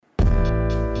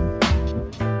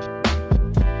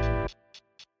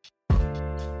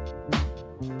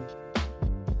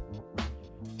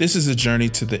This is a journey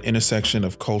to the intersection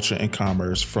of culture and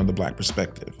commerce from the Black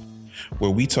perspective,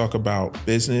 where we talk about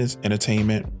business,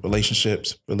 entertainment,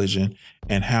 relationships, religion,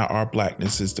 and how our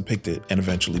Blackness is depicted and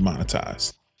eventually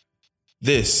monetized.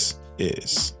 This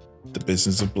is the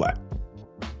Business of Black.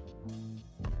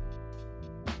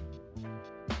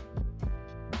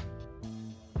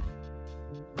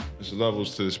 There's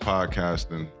levels to this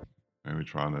podcasting, and we're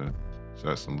trying to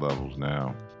set some levels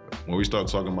now. When we start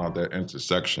talking about that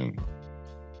intersection,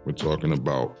 we're talking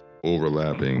about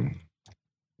overlapping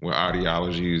where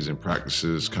ideologies and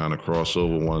practices kind of cross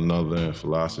over one another and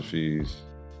philosophies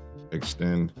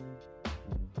extend.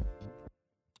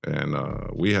 And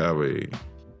we have a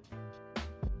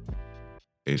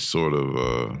sort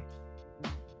of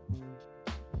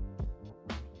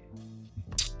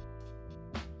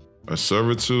a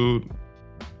servitude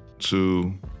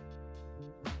to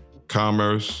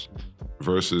commerce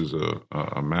versus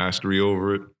a mastery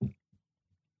over it.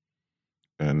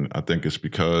 And I think it's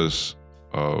because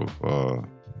of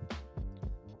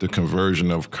the conversion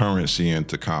of currency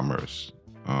into commerce,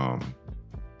 or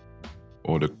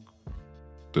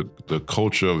the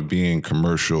culture of being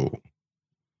commercial.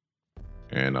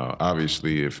 And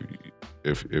obviously,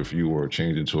 if you were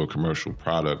changing to a commercial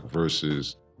product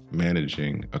versus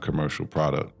managing a commercial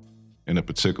product in a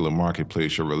particular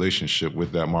marketplace, your relationship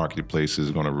with that marketplace is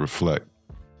going to reflect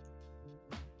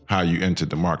how you entered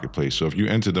the marketplace. So if you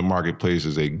entered the marketplace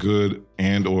as a good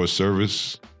and or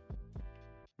service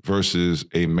versus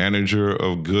a manager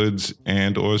of goods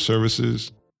and or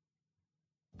services,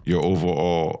 your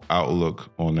overall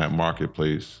outlook on that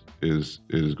marketplace is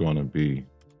going to be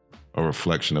a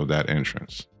reflection of that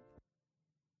entrance.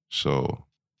 So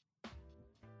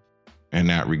in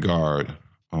that regard,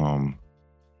 a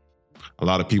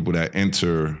lot of people that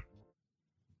enter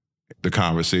the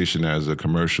conversation as a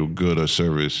commercial good or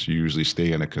service usually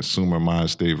stay in a consumer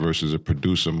mind state versus a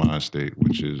producer mind state,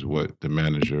 which is what the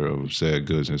manager of said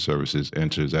goods and services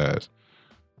enters as.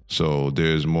 So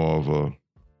there's more of a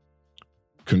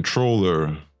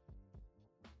controller,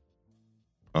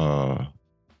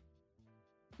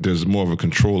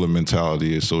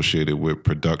 mentality associated with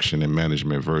production and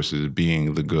management versus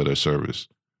being the good or service,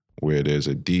 where there's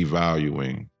a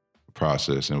devaluing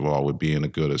process involved with being a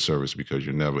good or service because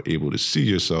you're never able to see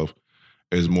yourself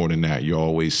as more than that. You're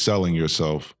always selling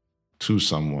yourself to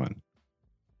someone.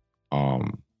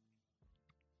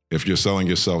 If you're selling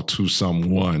yourself to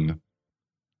someone,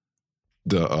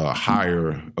 the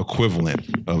higher equivalent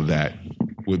of that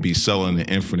would be selling an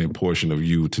infinite portion of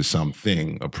you to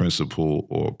something, a principle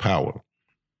or power.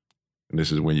 And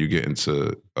this is when you get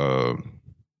into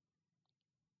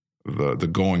the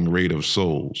going rate of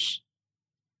souls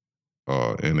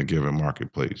in a given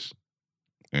marketplace,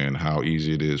 and how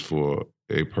easy it is for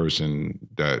a person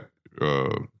that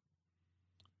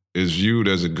is viewed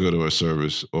as a good or a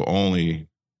service, or only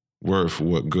worth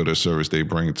what good or service they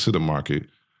bring to the market,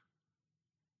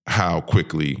 how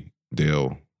quickly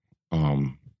they'll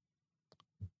pawn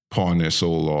their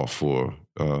soul off for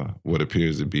what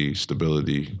appears to be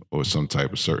stability or some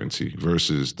type of certainty,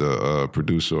 versus the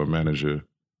producer or manager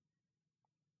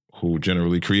who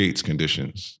generally creates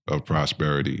conditions of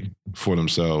prosperity for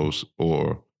themselves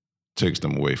or takes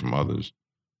them away from others.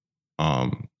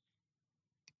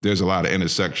 There's a lot of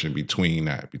intersection between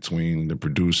that, between the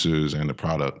producers and the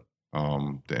product.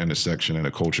 The intersection and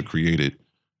the culture created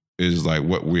is like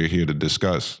what we're here to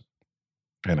discuss,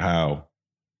 and how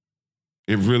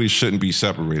it really shouldn't be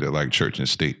separated like church and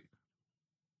state.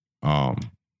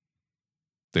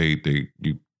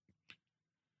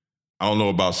 I don't know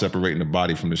about separating the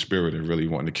body from the spirit and really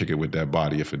wanting to kick it with that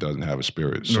body if it doesn't have a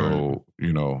spirit. So,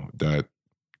 you know, that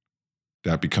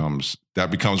becomes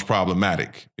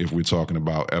problematic if we're talking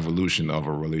about evolution of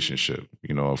a relationship.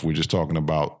 You know, if we're just talking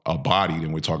about a body,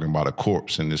 then we're talking about a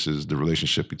corpse, and this is the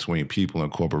relationship between people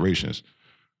and corporations.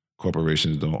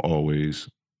 Corporations don't always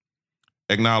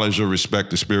acknowledge or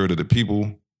respect the spirit of the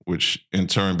people, which in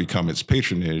turn become its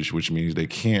patronage, which means they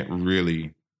can't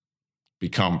really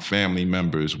become family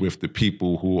members with the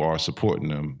people who are supporting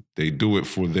them. They do it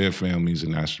for their families,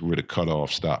 and that's where the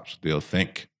cutoff stops. They'll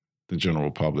thank the general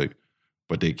public,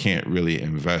 but they can't really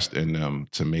invest in them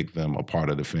to make them a part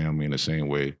of the family in the same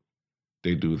way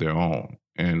they do their own.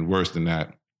 And worse than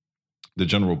that, the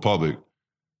general public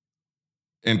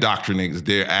indoctrinates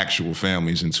their actual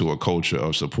families into a culture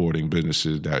of supporting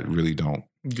businesses that really don't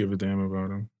give a damn about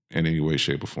them in any way,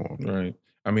 shape, or form. Right.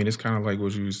 I mean, it's kind of like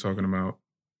what you was talking about,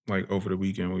 like over the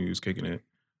weekend when you was kicking it,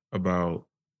 about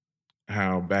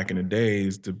how back in the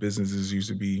days the businesses used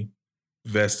to be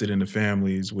vested in the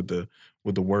families with the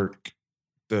work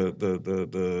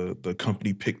the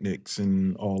company picnics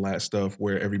and all that stuff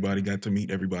where everybody got to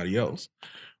meet everybody else,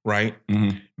 right?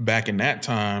 Back in that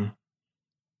time,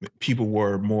 people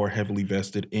were more heavily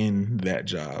vested in that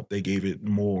job. They gave it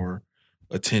more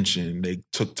attention. They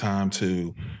took time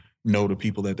to know the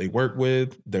people that they work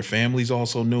with. Their families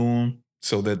also knew them,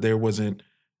 so that there wasn't,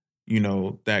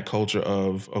 that culture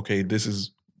of, okay, this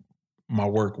is my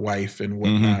work wife and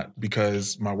whatnot,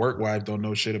 because my work wife don't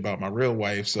know shit about my real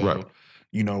wife. So,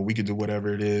 we could do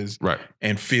whatever it is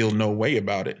and feel no way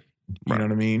about it. You know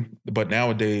what I mean? But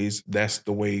nowadays, that's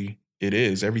the way it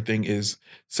is. Everything is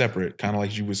separate. Kind of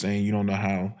like you were saying, you don't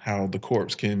know how the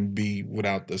corpse can be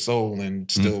without the soul and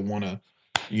still want to,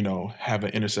 have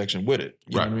an intersection with it.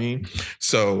 You know what I mean?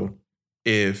 So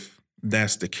if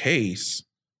that's the case,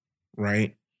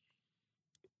 right,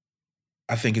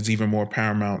 I think it's even more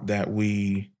paramount that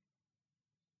we,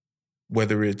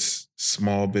 whether it's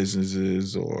small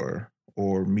businesses or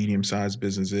medium-sized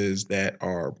businesses that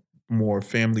are more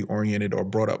family-oriented or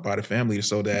brought up by the family,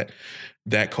 so that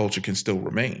that culture can still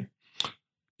remain.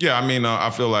 Yeah, I mean, I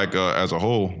feel like as a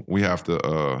whole, we have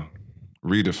to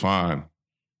redefine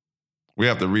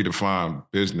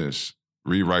business,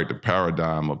 rewrite the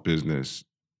paradigm of business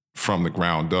from the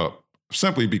ground up,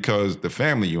 simply because the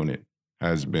family unit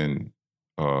has been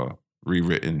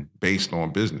rewritten based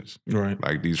on business. Right.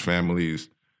 Like, these families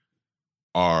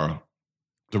are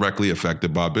directly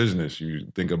affected by business.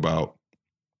 You think about,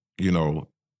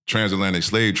 transatlantic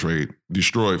slave trade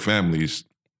destroyed families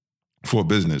for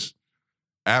business.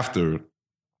 After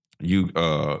you,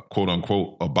 quote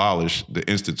unquote, abolish the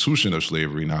institution of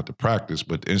slavery, not the practice,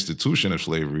 but the institution of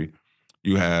slavery,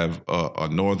 you have a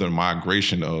northern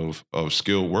migration of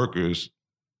skilled workers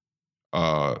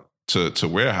to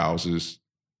warehouses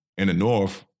in the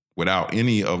North without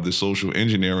any of the social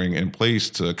engineering in place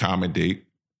to accommodate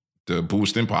the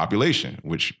boost in population,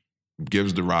 which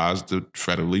gives the rise to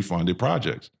federally funded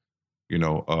projects.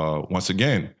 Once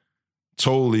again,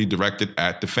 totally directed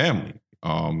at the family.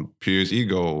 Piers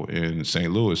Ego in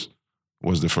St. Louis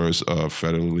was the first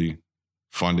federally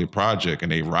funded project,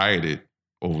 and they rioted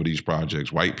over these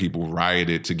projects. White people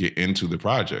rioted to get into the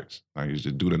projects. I used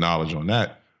to do the knowledge on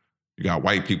that. You got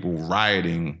white people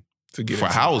rioting to get for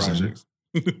housing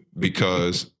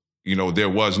because, there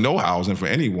was no housing for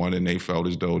anyone, and they felt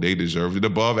as though they deserved it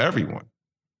above everyone.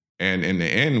 And in the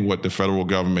end, what the federal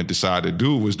government decided to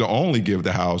do was to only give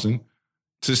the housing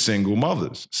to single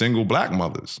mothers, single Black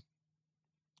mothers,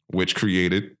 which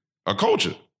created a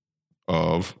culture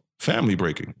of family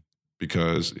breaking,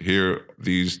 because here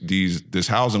this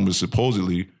housing was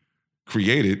supposedly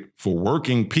created for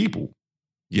working people,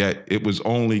 yet it was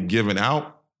only given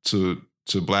out to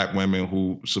Black women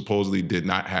who supposedly did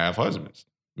not have husbands.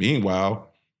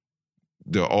 Meanwhile,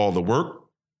 all the work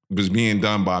was being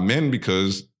done by men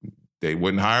because they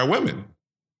wouldn't hire women.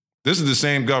 This is the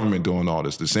same government doing all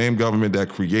this, the same government that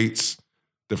creates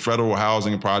the federal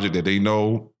housing project that they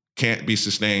know can't be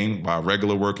sustained by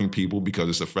regular working people because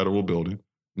it's a federal building.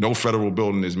 No federal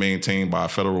building is maintained by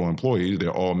federal employees.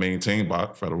 They're all maintained by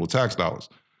federal tax dollars.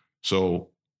 So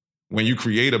when you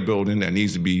create a building that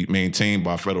needs to be maintained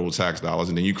by federal tax dollars,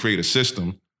 and then you create a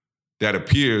system that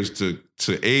appears to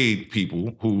aid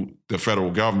people who the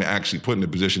federal government actually put in the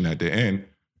position that they're in,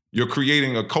 you're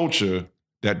creating a culture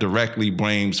that directly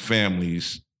blames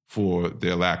families for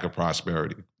their lack of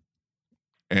prosperity.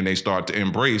 And they start to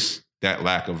embrace that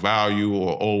lack of value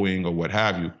or owing or what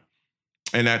have you.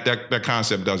 And that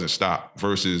concept doesn't stop,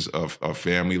 versus a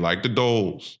family like the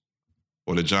Doles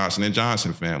or the Johnson &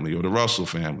 Johnson family or the Russell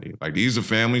family. Like, these are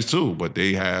families too, but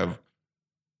they have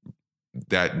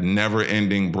that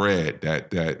never-ending bread,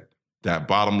 that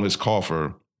bottomless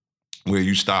coffer where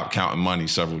you stop counting money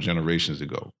several generations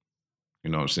ago. You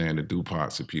know what I'm saying? The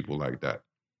DuPonts and people like that.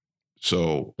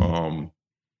 So, on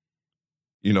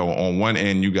one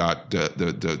end, you got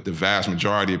the vast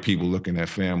majority of people looking at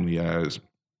family as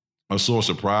a source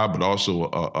of pride, but also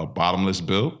a bottomless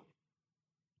bill.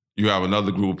 You have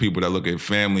another group of people that look at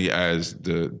family as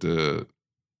the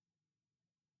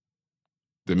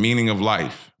meaning of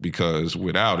life, because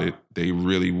without it, they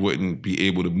really wouldn't be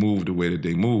able to move the way that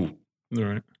they move.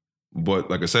 Right. But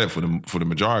like I said, for the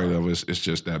majority of us, it's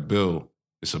just that bill.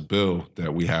 It's a bill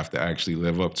that we have to actually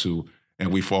live up to,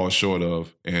 and we fall short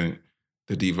of. And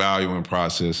the devaluing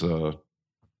process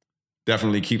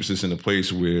definitely keeps us in a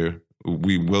place where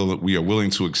we are willing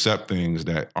to accept things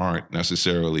that aren't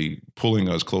necessarily pulling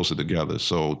us closer together.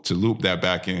 So to loop that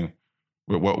back in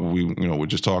with what we're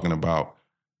just talking about,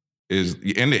 is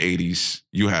in the 80s,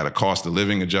 you had a cost of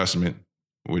living adjustment,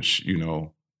 which,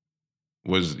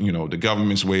 was, the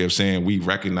government's way of saying we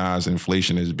recognize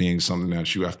inflation as being something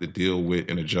that you have to deal with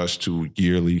and adjust to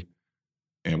yearly.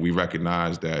 And we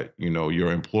recognize that,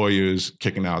 your employers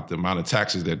kicking out the amount of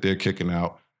taxes that they're kicking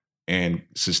out and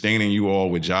sustaining you all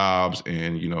with jobs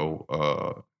and,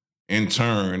 in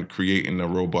turn, creating a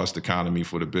robust economy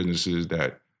for the businesses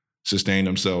that sustain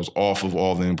themselves off of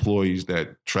all the employees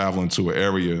that travel into an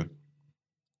area,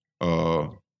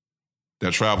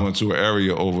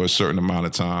 over a certain amount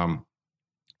of time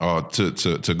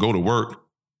to go to work,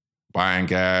 buying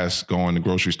gas, going to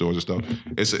grocery stores and stuff.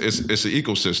 It's an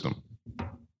ecosystem.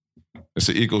 It's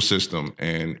an ecosystem,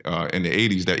 and in the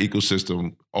 '80s, that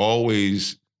ecosystem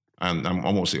always, I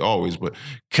won't say always, but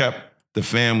kept the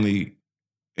family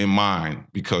in mind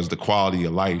because the quality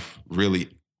of life really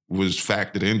was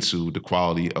factored into the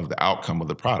quality of the outcome of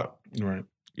the product. Right.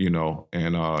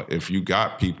 And if you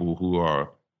got people who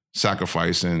are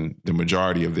sacrificing the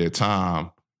majority of their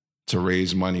time to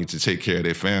raise money to take care of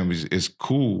their families, it's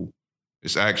cool.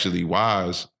 It's actually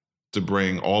wise to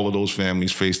bring all of those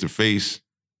families face to face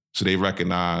so they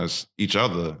recognize each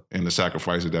other and the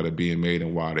sacrifices that are being made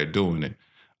and why they're doing it.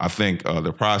 I think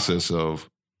the process of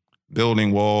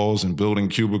building walls and building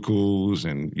cubicles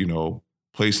and,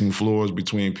 placing floors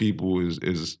between people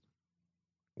is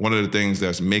one of the things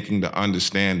that's making the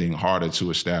understanding harder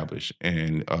to establish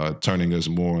and turning us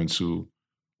more into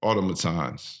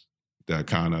automatons that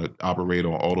kind of operate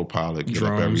on autopilot, get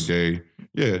up every day.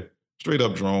 Yeah, straight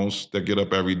up drones that get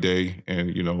up every day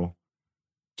and,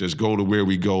 just go to where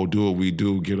we go, do what we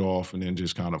do, get off, and then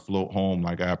just kind of float home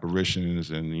like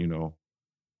apparitions and,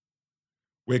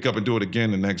 wake up and do it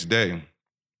again the next day.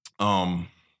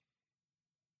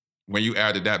 When you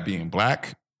added that being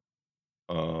black,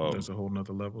 there's a whole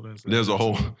nother level. There's a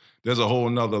whole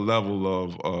nother level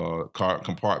of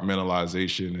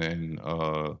compartmentalization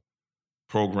and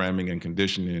programming and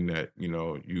conditioning that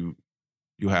you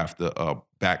have to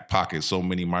back pocket so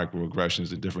many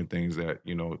microaggressions and different things that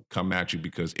come at you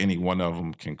because any one of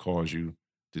them can cause you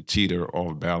to teeter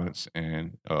off balance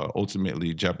and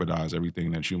ultimately jeopardize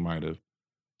everything that you might have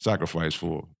sacrificed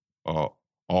for.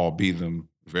 All be them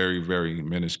very, very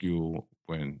minuscule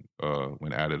when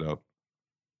added up.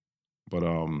 But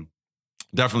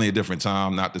definitely a different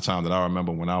time, not the time that I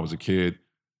remember when I was a kid.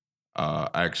 I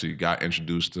actually got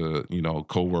introduced to,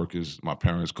 coworkers, my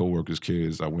parents' coworkers'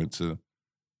 kids.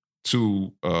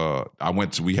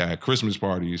 We had Christmas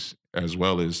parties as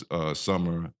well as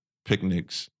summer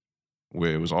picnics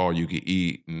where it was all you could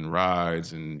eat and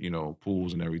rides and,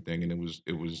 pools and everything. And it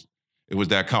was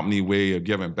that company way of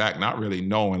giving back, not really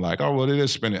knowing like, oh, well, they're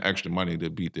just spending extra money to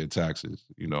beat their taxes,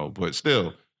 but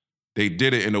still they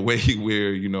did it in a way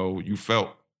where, you felt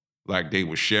like they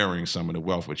were sharing some of the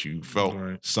wealth, but you felt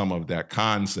some of that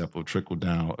concept of trickle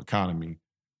down economy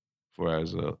for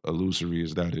as illusory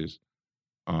as that is.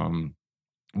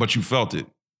 But you felt it.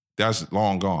 That's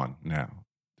long gone now.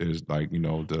 There's like,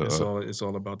 it's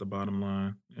all about the bottom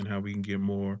line and how we can get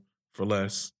more for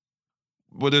less.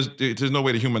 But there's no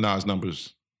way to humanize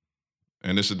numbers.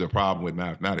 And this is the problem with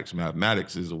mathematics.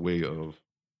 Mathematics is a way of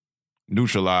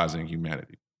neutralizing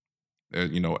humanity.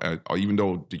 Even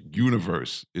though the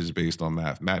universe is based on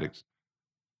mathematics,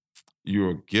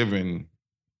 you're given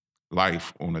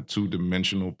life on a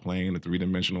 2-dimensional plane, a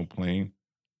 3-dimensional plane,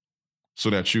 so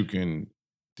that you can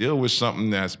deal with something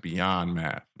that's beyond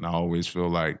math. And I always feel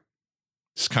like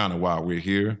it's kind of why we're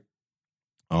here.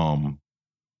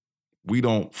 We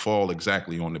don't fall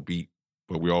exactly on the beat,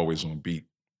 but we're always on beat.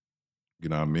 You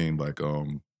know what I mean? Like a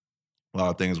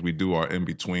lot of things we do are in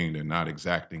between. They're not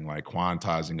exacting, like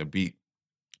quantizing a beat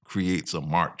creates a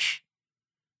march,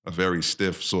 a very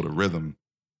stiff sort of rhythm.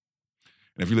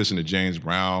 And if you listen to James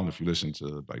Brown, if you listen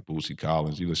to like Bootsy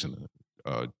Collins, you listen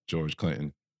to George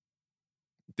Clinton,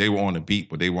 they were on the beat,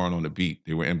 but they weren't on the beat.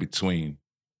 They were in between.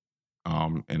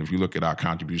 And if you look at our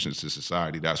contributions to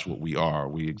society, that's what we are.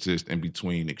 We exist in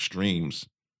between extremes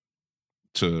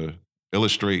to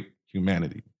illustrate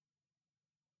humanity.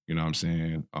 You know what I'm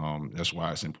saying? That's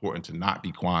why it's important to not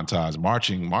be quantized.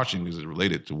 Marching is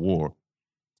related to war.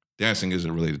 Dancing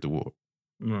isn't related to war.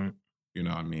 Right. You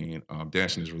know what I mean?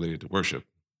 Dancing is related to worship.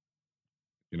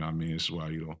 You know what I mean? It's why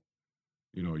you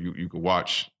could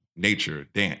watch nature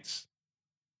dance.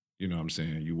 You know what I'm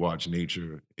saying? You watch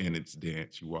nature in its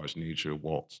dance. You watch nature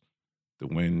waltz. The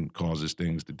wind causes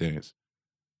things to dance.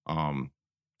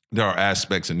 There are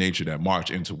aspects of nature that march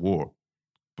into war,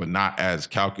 but not as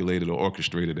calculated or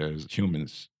orchestrated as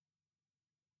humans.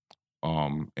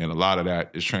 And a lot of that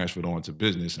is transferred on to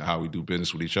business and how we do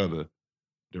business with each other.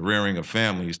 The rearing of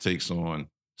families takes on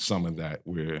some of that,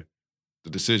 where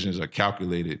the decisions are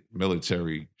calculated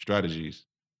military strategies,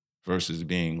 versus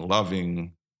being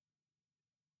loving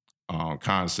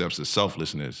concepts of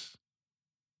selflessness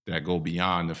that go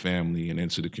beyond the family and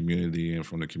into the community, and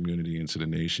from the community into the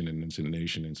nation, and into the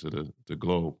nation into the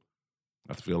globe.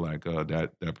 I feel like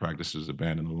that practice was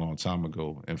abandoned a long time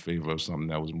ago in favor of something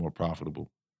that was more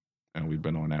profitable, and we've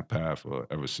been on that path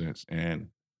ever since. And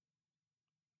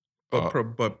uh,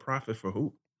 But profit for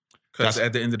who? Because that's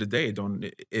at the end of the day,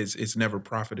 it's never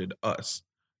profited us.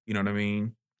 You know what I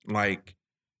mean? Like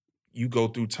you go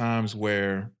through times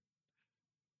where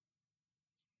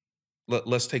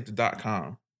let's take the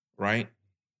 .com, right?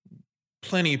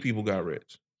 Plenty of people got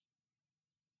rich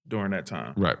during that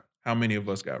time. right. How many of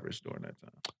us got rich during that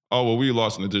time? Oh well, we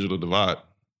lost in the digital divide.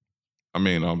 I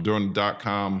mean, during the dot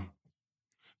com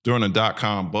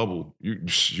bubble,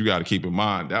 you got to keep in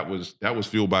mind that was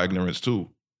fueled by ignorance too.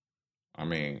 I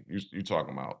mean, you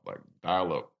talking about like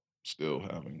dial up still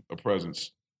having a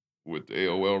presence with the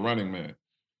AOL running, man.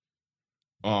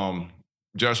 Um,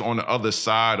 just on the other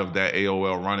side of that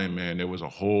AOL running, man, there was a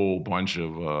whole bunch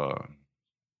of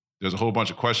there's a whole bunch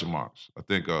of question marks. I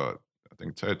think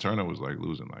Ted Turner was like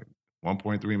losing like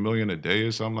 1.3 million a day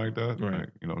or something like that. Right. Like,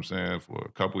 you know what I'm saying, for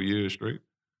a couple years straight.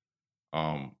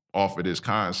 Off of this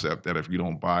concept that if you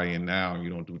don't buy in now and you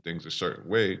don't do things a certain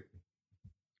way,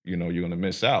 you're gonna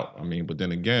miss out. I mean, but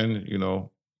then again,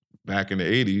 back in the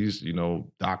 80s,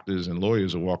 doctors and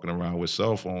lawyers are walking around with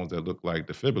cell phones that look like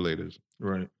defibrillators.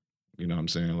 Right. You know what I'm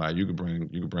saying? Like you could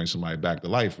bring somebody back to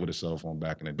life with a cell phone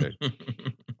back in the day.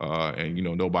 And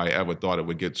nobody ever thought it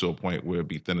would get to a point where it'd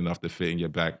be thin enough to fit in your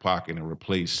back pocket and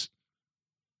replace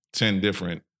 10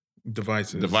 different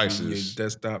Devices, your devices.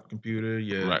 desktop computer,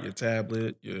 Right. your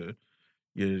tablet,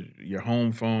 your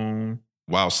home phone,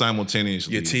 While your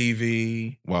simultaneously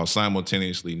TV. while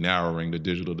simultaneously narrowing the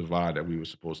digital divide that we were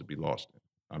supposed to be lost in.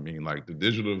 I mean, like the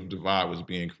digital divide was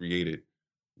being created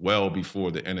well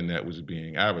before the internet was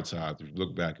being advertised. If you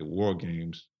look back at War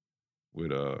Games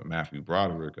with Matthew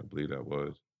Broderick, I believe that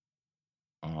was,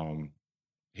 um,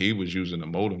 he was using a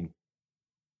modem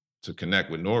to connect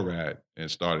with NORAD and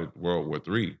started World War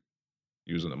III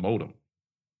using a modem.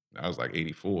 That was like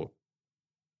 84.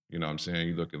 You know what I'm saying?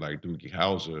 You look at like Doogie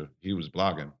Howser, he was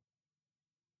blogging.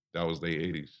 That was late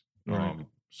 80s. Right.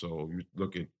 So you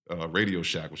look at Radio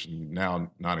Shack, which is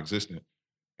now non-existent,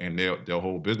 and their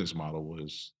whole business model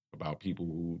was about people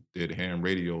who did ham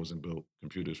radios and built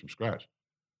computers from scratch.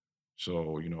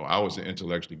 So, I was in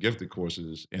intellectually gifted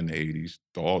courses in the 80s,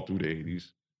 all through the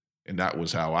 80s, and that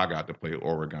was how I got to play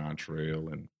Oregon Trail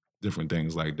and different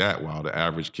things like that, while the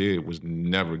average kid was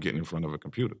never getting in front of a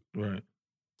computer. Right.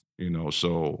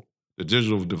 So the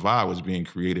digital divide was being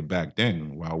created back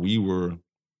then while we were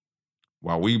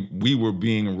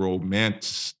being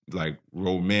romanced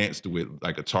with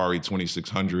like Atari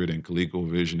 2600 and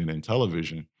ColecoVision and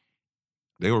Intellivision.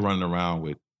 They were running around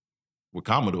with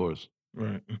Commodores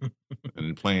Right.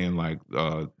 and playing like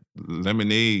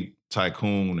Lemonade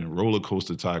Tycoon and Roller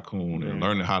Coaster Tycoon and Right.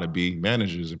 learning how to be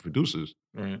managers and producers.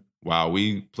 Right. While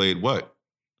we played what?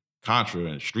 Contra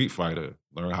and Street Fighter,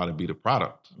 learn how to be the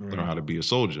product, learn Right. how to be a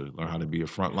soldier, learn how to be a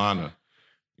frontliner.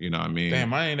 You know what I mean?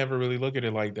 Damn, I ain't never really look at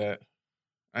it like that.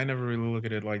 I never really look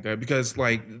at it like that because,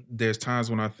 like, there's times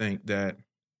when I think that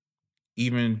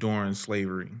even during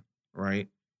slavery, right,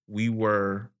 we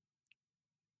were,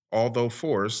 although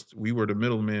forced, we were the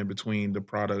middleman between the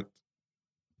product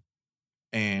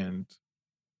and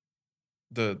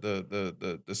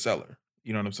the seller.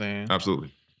 You know what I'm saying?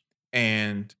 Absolutely.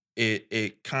 And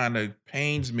it kind of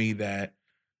pains me that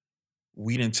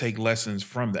we didn't take lessons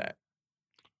from that.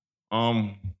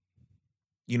 Um,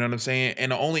 You know what I'm saying?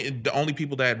 And the only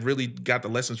people that really got the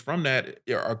lessons from that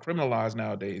are criminalized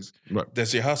nowadays. right,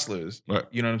 That's your hustlers. right,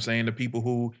 You know what I'm saying? The people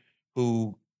who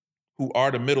who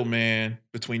are the middleman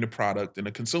between the product and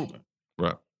the consumer.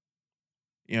 right,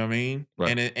 You know what I mean?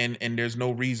 right. And there's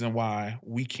no reason why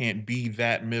we can't be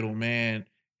that middleman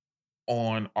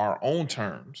on our own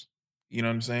terms. You know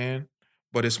what I'm saying?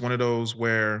 But it's one of those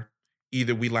where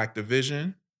either we lack the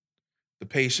vision, the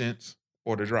patience,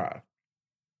 or the drive.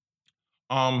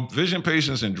 Vision,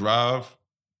 patience, and drive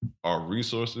are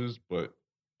resources, but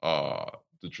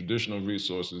the traditional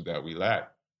resources that we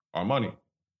lack are money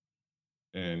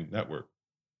and network.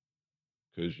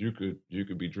 Because you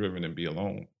could be driven and be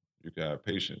alone. You could have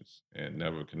patience and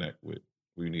never connect with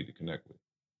who you need to connect with.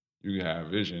 You can have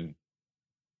vision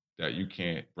that you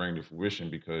can't bring to fruition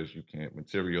because you can't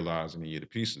materialize any of the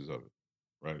pieces of it,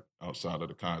 right? Outside of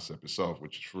the concept itself,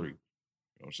 which is free.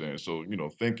 You know what I'm saying? So,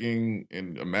 thinking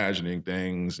and imagining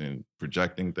things and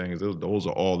projecting things, those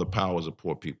are all the powers of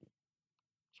poor people.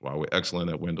 That's why we're excellent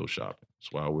at window shopping.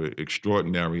 That's why we're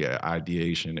extraordinary at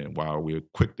ideation and why we're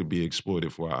quick to be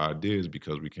exploited for our ideas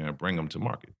because we can't bring them to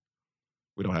market.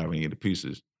 We don't have any of the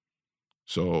pieces.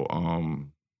 So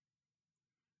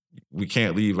we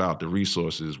can't leave out the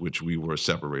resources which we were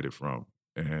separated from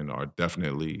and are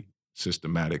definitely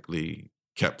systematically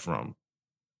kept from.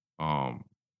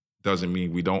 Doesn't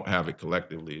mean we don't have it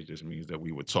collectively. It just means that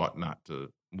we were taught not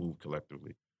to move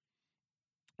collectively,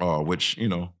 which,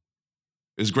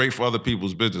 is great for other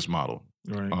people's business model.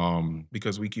 Right.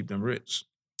 Because we keep them rich.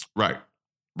 Right.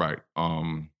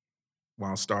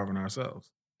 While starving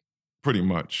ourselves. Pretty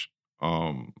much.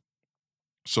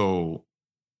 So,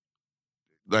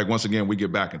 like, once again, we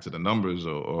get back into the numbers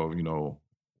of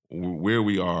where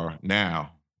we are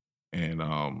now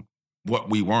and what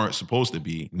we weren't supposed to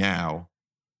be now.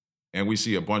 And we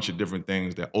see a bunch of different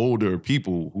things that older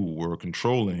people who were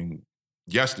controlling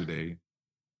yesterday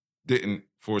didn't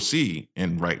foresee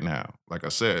in right now. Like I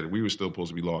said, we were still supposed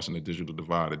to be lost in the digital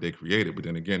divide that they created. But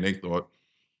then again, they thought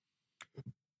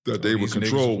that they would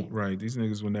control. Right. These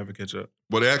niggas would never catch up.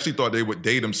 Well, they actually thought they would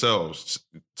date themselves.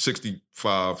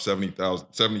 65,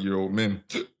 70-year-old men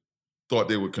thought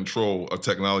they would control a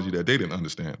technology that they didn't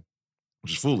understand,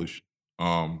 which is foolish. You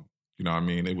know what I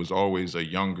mean? It was always a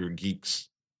younger geeks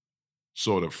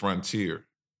sort of frontier.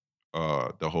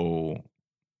 The whole,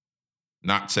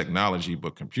 not technology,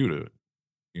 but computer.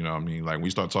 You know what I mean? Like, we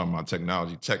start talking about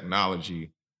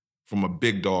technology from a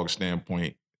big dog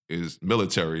standpoint is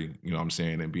military, you know what I'm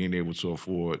saying? And being able to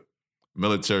afford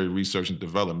military research and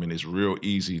development is real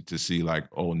easy to see, like,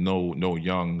 oh, no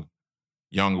young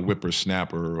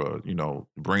whippersnapper,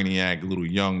 brainiac little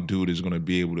young dude is going to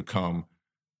be able to come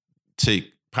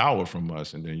take power from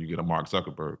us. And then you get a Mark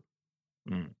Zuckerberg.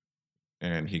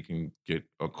 And he can get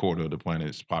a quarter of the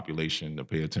planet's population to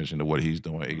pay attention to what he's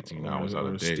doing 18 hours out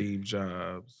of the day. Steve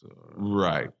Jobs.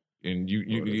 Right. And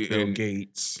Bill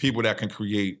Gates. People that can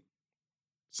create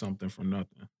something from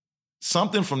nothing.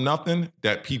 Something from nothing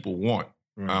that people want.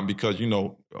 Right. Because,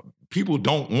 people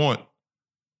don't want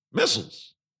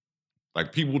missiles.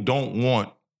 Like, people don't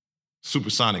want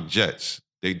supersonic jets.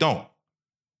 They don't.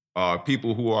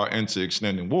 People who are into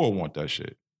extending war want that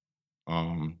shit.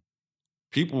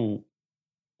 People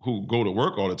who go to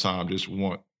work all the time just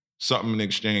want something in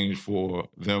exchange for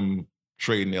them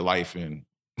trading their life in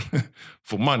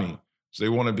for money. So they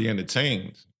want to be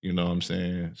entertained, you know what I'm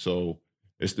saying? So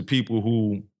it's the people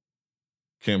who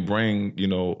can bring,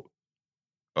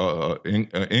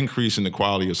 an increase in the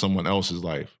quality of someone else's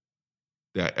life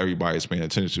that everybody's paying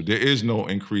attention to. There is no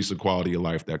increase of quality of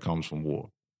life that comes from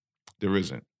war. There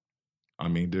isn't. I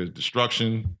mean, there's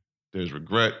destruction, there's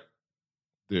regret,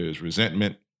 there's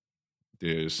resentment,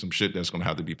 there's some shit that's going to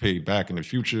have to be paid back in the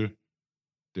future.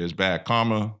 There's bad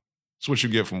karma. It's what you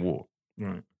get from war.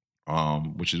 Right.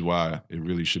 Which is why it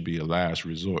really should be a last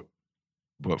resort.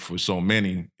 But for so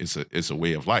many, it's a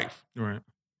way of life. Right.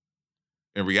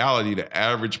 In reality, the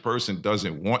average person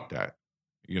doesn't want that.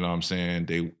 You know what I'm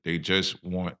saying? They just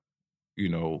want,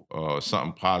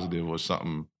 something positive or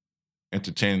something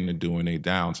entertaining to do in their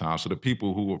downtime. So the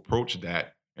people who approach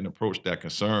that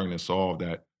concern and solve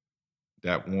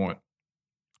that want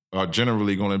are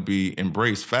generally going to be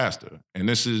embraced faster. And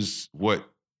this is what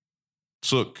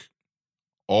took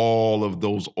all of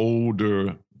those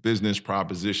older business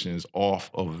propositions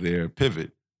off of their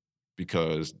pivot,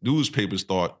 because newspapers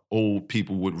thought old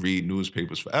people would read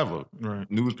newspapers forever.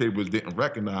 Right. Newspapers didn't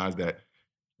recognize that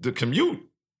the commute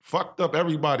fucked up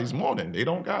everybody's morning. They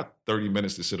don't got 30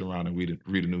 minutes to sit around and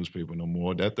read a newspaper no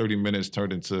more. That 30 minutes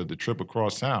turned into the trip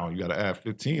across town. You got to add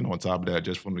 15 on top of that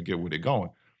just for them to get where they're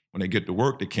going. When they get to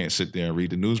work, they can't sit there and read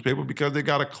the newspaper because they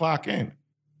got to clock in,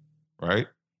 right?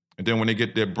 And then when they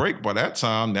get their break, by that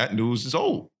time, that news is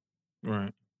old.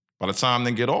 Right. By the time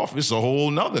they get off, it's a whole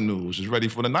nother news. It's ready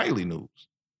for the nightly news.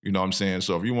 You know what I'm saying?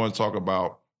 So if you want to talk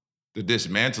about the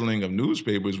dismantling of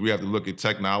newspapers, we have to look at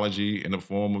technology in the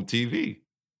form of TV.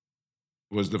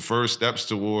 Was the first steps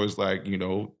towards,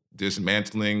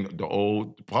 dismantling the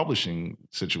old publishing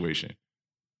situation.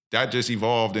 That just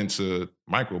evolved into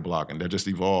microblogging. That just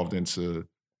evolved into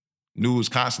news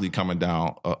constantly coming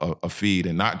down a feed,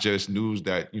 and not just news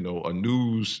that, a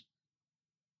news,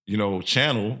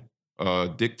 channel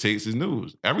dictates as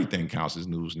news. Everything counts as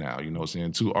news now, you know what I'm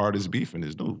saying? Two artists beefing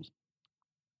is news.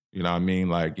 You know what I mean?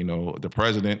 The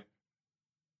president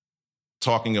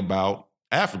talking about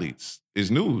athletes is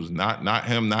news, not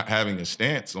him not having a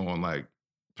stance on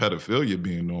pedophilia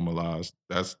being normalized.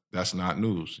 That's not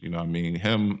news. You know what I mean?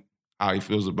 Him, how he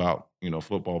feels about,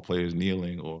 football players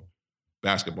kneeling or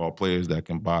basketball players that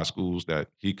can buy schools that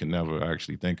he can never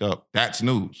actually think up. That's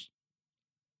news.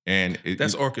 And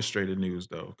that's orchestrated news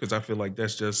though, because I feel like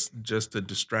that's just to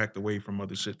distract away from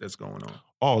other shit that's going on.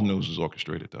 all news is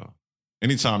orchestrated though.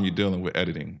 Anytime you're dealing with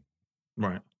editing,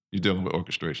 Right. you're dealing with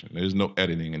orchestration. There's no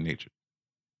editing in nature.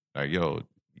 Like, yo,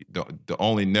 the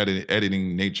only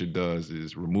editing nature does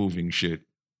is removing shit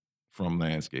from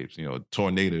landscapes. You know,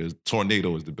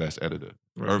 tornado is the best editor.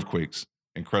 Right. Earthquakes,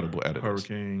 incredible editors.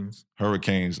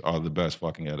 Hurricanes are the best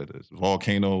fucking editors.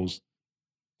 Volcanoes,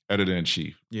 editor in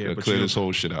chief. Yeah, clear this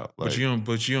whole shit out. But you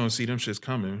don't see them shits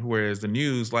coming. Whereas the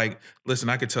news, like, listen,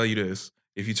 I could tell you this: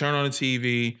 if you turn on the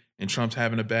TV and Trump's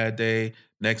having a bad day,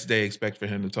 next day expect for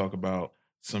him to talk about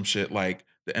some shit like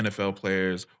the NFL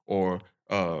players or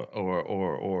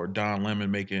Don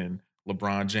Lemon making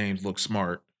LeBron James look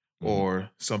smart or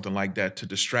something like that to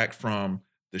distract from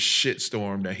the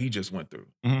shitstorm that he just went through.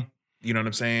 Mm-hmm. You know what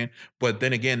I'm saying? But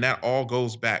then again, that all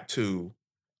goes back to,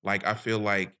 like, I feel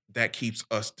like that keeps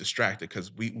us distracted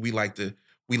because we like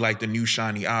the new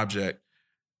shiny object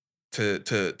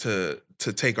to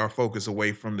take our focus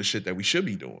away from the shit that we should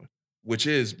be doing, which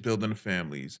is building the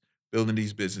families, building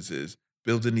these businesses,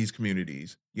 building these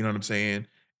communities. You know what I'm saying?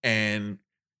 And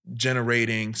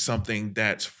generating something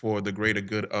that's for the greater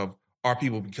good of our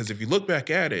people. Because if you look back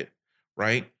at it,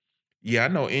 right? Yeah, I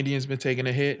know Indians been taking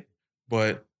a hit,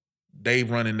 but they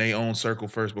run in their own circle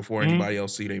first before anybody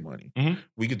else see their money.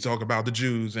 We could talk about the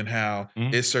Jews and how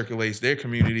it circulates their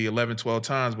community 11, 12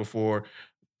 times before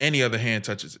any other hand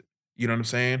touches it. You know what I'm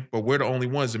saying? But we're the only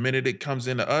ones. The minute it comes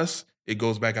into us, it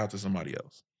goes back out to somebody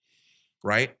else.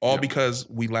 Right? All because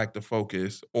we lack the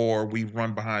focus or we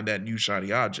run behind that new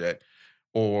shiny object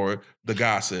or the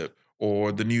gossip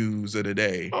or the news of the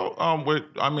day.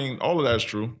 I mean, all of that's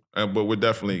true, but we're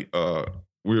definitely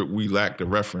we lack the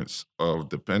reference of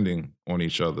depending on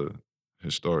each other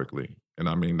historically, and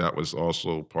I mean that was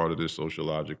also part of this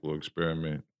sociological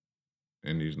experiment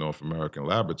in these North American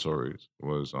laboratories.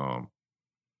 Was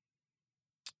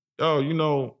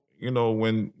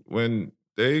when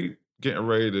they getting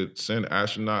ready to send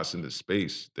astronauts into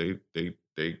space, they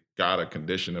gotta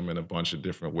condition them in a bunch of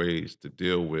different ways to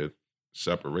deal with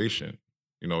separation.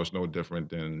 You know, it's no different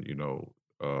than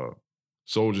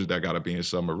soldiers that gotta be in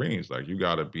submarines. Like you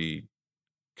gotta be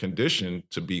conditioned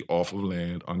to be off of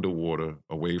land, underwater,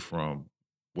 away from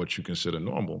what you consider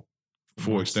normal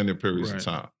for extended periods of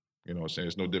time. You know what I'm saying?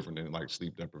 It's no different than like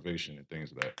sleep deprivation and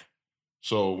things of that.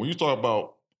 So when you talk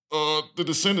about the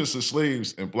descendants of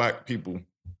slaves and black people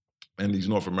in these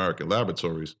North American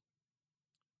laboratories,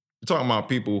 you're talking about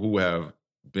people who have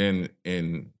been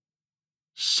in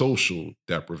social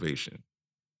deprivation.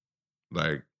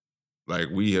 Like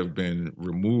we have been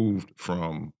removed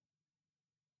from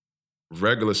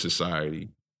regular society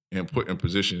and put in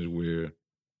positions where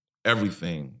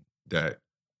everything that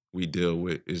we deal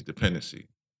with is dependency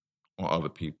on other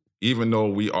people, even though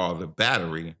we are the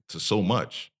battery to so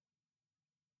much.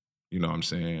 You know what I'm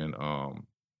saying?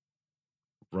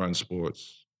 Run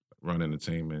sports, run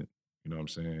entertainment, you know what I'm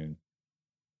saying?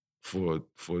 For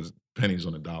pennies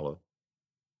on a dollar.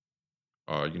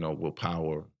 Will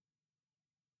power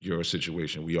your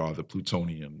situation. We are the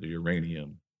plutonium, the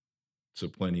uranium to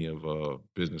plenty of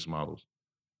business models.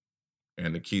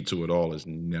 And the key to it all is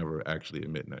never actually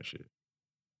admitting that shit.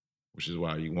 Which is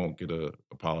why you won't get an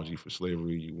apology for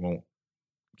slavery. You won't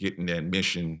get an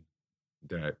admission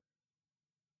that,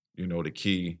 the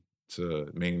key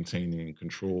to maintaining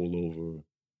control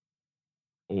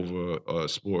over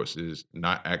sports is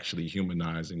not actually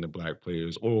humanizing the black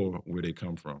players or where they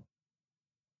come from,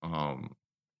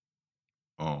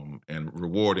 and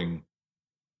rewarding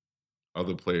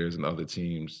other players and other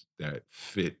teams that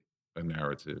fit a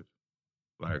narrative.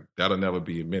 Like that'll never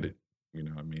be admitted. You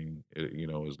know what I mean?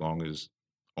 As long as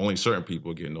only certain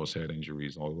people are getting those head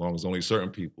injuries, or as long as only certain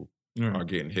people are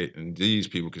getting hit, and these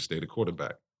people can stay the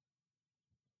quarterback.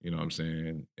 You know what I'm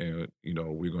saying? And,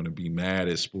 we're going to be mad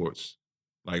at sports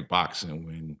like boxing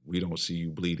when we don't see you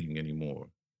bleeding anymore.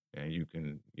 And you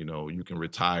can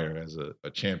retire as a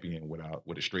champion with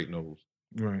a straight nose.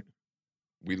 Right.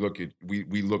 We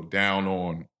look down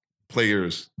on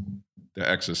players that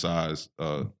exercise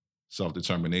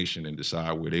self-determination and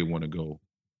decide where they want to go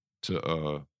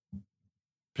to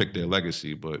pick their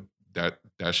legacy. But that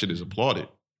shit is applauded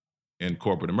in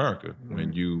corporate America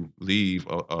when you leave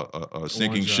a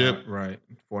sinking ship, right,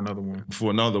 for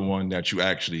another one that you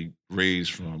actually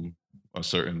raised from a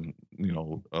certain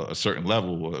a certain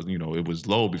level, or it was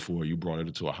low before you brought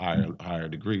it to a higher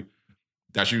degree.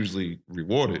 That's usually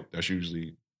rewarded. That's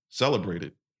usually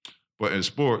celebrated. But in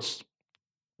sports,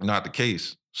 not the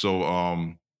case. So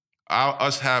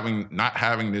us not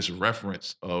having this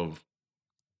reference of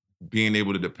being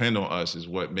able to depend on us is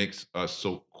what makes us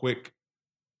so quick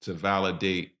to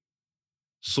validate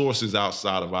sources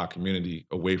outside of our community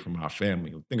away from our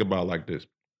family. Think about it like this.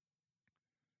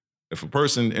 If a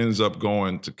person ends up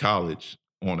going to college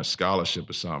on a scholarship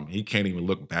or something, he can't even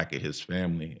look back at his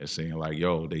family and saying like,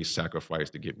 yo, they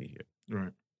sacrificed to get me here.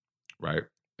 Right. Right.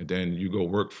 And then you go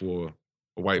work for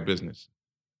a white business.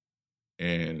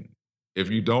 And if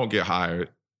you don't get hired,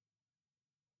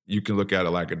 you can look at it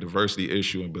like a diversity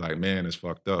issue and be like, man, it's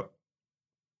fucked up.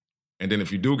 And then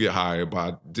if you do get hired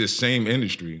by this same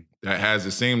industry that has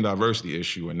the same diversity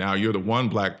issue, and now you're the one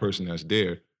Black person that's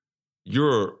there,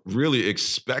 you're really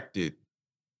expected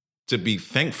to be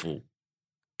thankful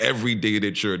every day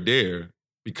that you're there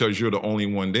because you're the only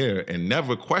one there, and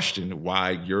never question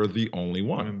why you're the only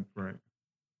one. Right.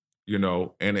 You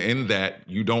know, and in that,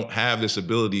 you don't have this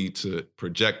ability to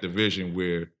project a vision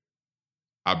where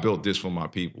I built this for my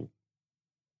people.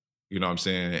 You know what I'm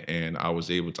saying? And I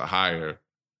was able to hire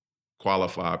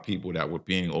qualified people that were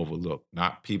being overlooked,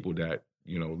 not people that,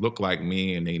 you know, look like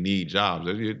me and they need jobs.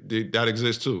 That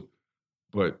exists too.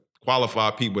 But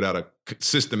qualified people that are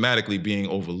systematically being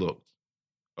overlooked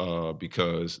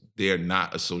because they're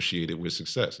not associated with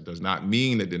success. It does not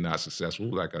mean that they're not successful.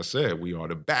 Like I said, we are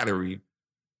the battery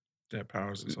that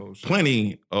powers this whole shit.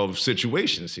 Plenty of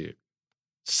situations here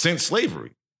since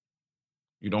slavery.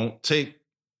 You don't take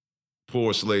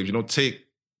poor slaves. You don't take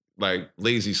like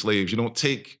lazy slaves. You don't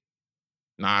take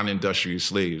non-industrious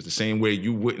slaves. The same way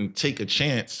you wouldn't take a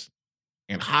chance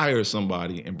and hire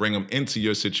somebody and bring them into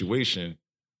your situation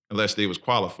unless they was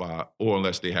qualified or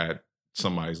unless they had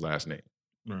somebody's last name.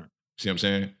 Right. See what I'm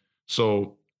saying?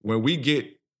 So when we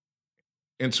get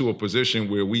into a position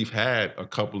where we've had a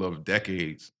couple of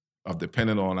decades of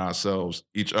depending on ourselves,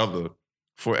 each other,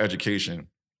 for education,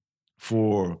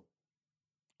 for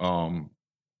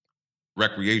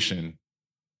recreation,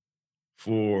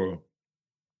 for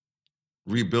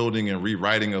rebuilding and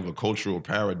rewriting of a cultural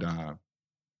paradigm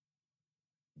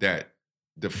that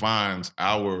defines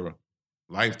our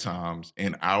lifetimes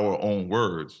in our own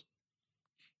words,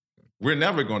 we're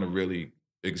never going to really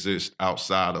exist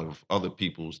outside of other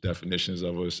people's definitions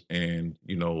of us and,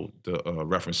 you know, the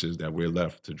references that we're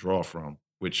left to draw from,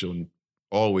 which will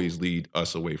always lead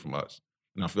us away from us.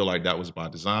 And I feel like that was by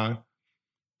design.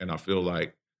 And I feel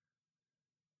like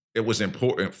it was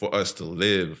important for us to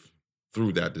live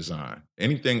through that design.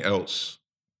 Anything else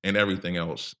and everything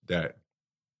else that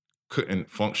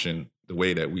couldn't function the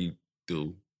way that we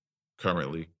do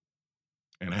currently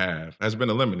and has been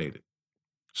eliminated.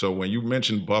 So when you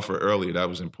mentioned buffer earlier, that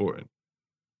was important.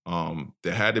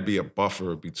 There had to be a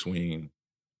buffer between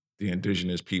the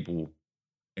indigenous people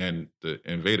and the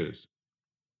invaders.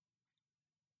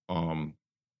 And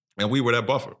we were that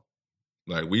buffer.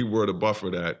 Like we were the buffer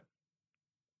that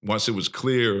once it was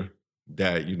clear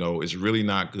that, you know, it's really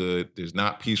not good, there's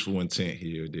not peaceful intent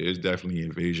here, there is definitely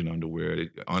invasion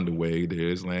underway, there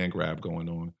is land grab going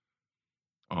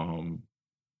on.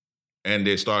 And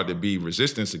there started to be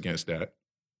resistance against that.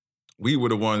 We were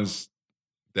the ones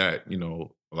that, you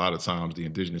know, a lot of times the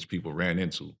indigenous people ran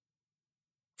into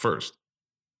first.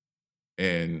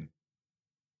 And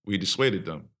we dissuaded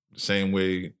them. The same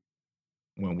way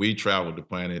when we traveled the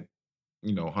planet,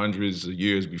 you know, hundreds of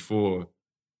years before,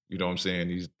 you know what I'm saying,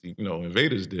 these, you know,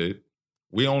 invaders did,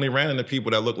 we only ran into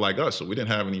people that looked like us. So we didn't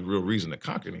have any real reason to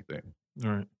conquer anything.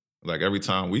 All right. Like every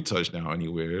time we touched down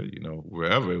anywhere, you know,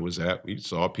 wherever it was at, we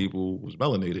saw people who was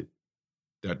melanated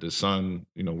that the sun,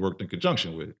 you know, worked in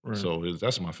conjunction with. Right. So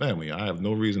that's my family. I have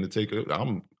no reason to take it.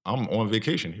 I'm on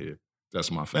vacation here. That's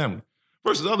my family.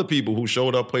 Versus other people who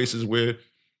showed up places where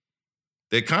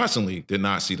they constantly did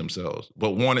not see themselves,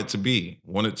 but wanted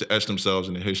to etch themselves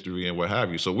in the history and what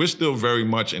have you. So we're still very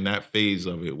much in that phase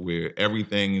of it where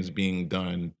everything is being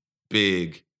done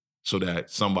big so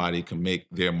that somebody can make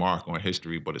their mark on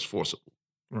history, but it's forcible.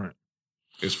 Right.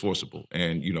 It's forcible.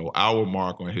 And, you know, our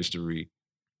mark on history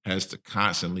has to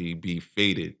constantly be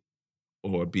faded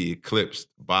or be eclipsed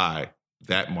by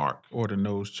that mark. Or the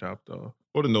nose chopped off.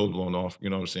 Or the nose blown off, you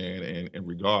know what I'm saying? And in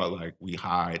regard, like we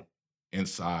hide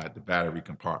inside the battery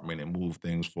compartment and move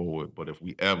things forward. But if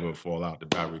we ever fall out the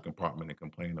battery compartment and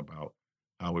complain about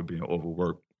how we're being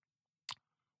overworked,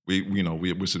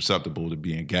 we're susceptible to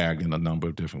being gagged in a number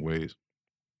of different ways.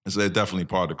 And so they're definitely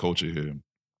part of the culture here.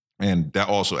 And that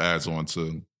also adds on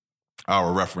to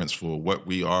our reference for what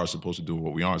we are supposed to do,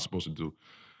 what we aren't supposed to do.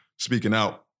 Speaking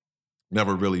out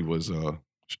never really was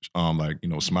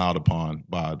smiled upon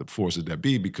by the forces that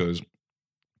be, because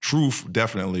truth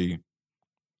definitely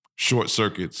short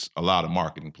circuits a lot of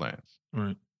marketing plans.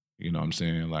 Right. You know what I'm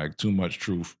saying? Like too much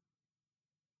truth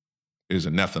is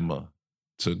anathema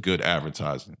to good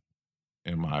advertising.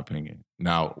 in my opinion.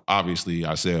 Now, obviously,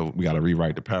 I said we got to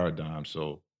rewrite the paradigm.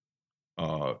 So,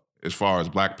 as far as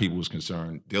Black people is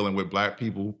concerned, dealing with Black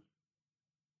people,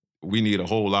 we need a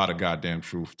whole lot of goddamn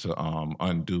truth to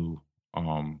undo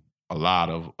a lot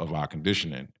of our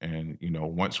conditioning. And,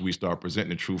 once we start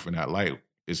presenting the truth in that light,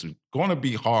 it's going to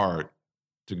be hard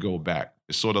to go back.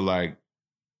 It's sort of like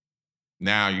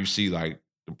now you see like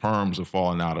the perms are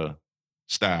falling out of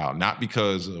style, not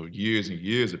because of years and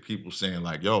years of people saying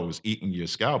like, yo, it's eating your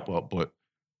scalp up, but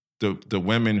the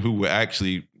women who were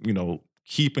actually,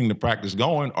 keeping the practice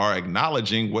going are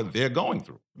acknowledging what they're going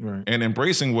through. Right. And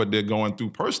embracing what they're going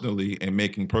through personally and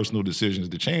making personal decisions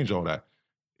to change all that.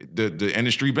 The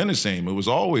industry been the same. It was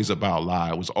always about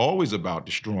lie. It was always about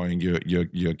destroying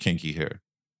your kinky hair.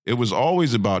 It was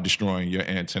always about destroying your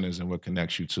antennas and what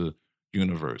connects you to the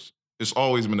universe. It's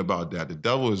always been about that. The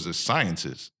devil is a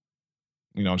scientist.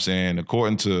 You know what I'm saying?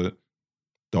 According to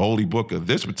the holy book of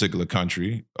this particular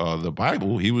country, the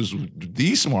Bible, he was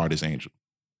the smartest angel.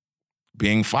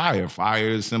 Being fire. Fire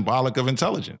is symbolic of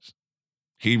intelligence.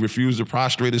 He refused to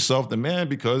prostrate himself to man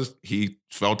because he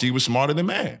felt he was smarter than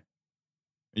man.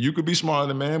 And you could be smarter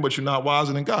than man, but you're not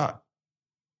wiser than God.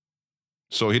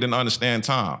 So he didn't understand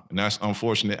time. And that's an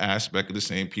unfortunate aspect of the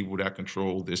same people that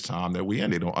control this time that we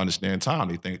in. They don't understand time.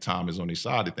 They think time is on their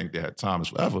side. They think that time is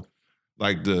forever.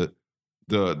 Like the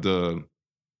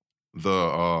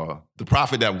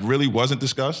prophet that really wasn't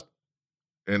discussed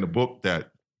in the book that,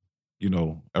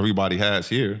 everybody has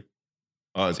here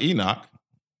is Enoch.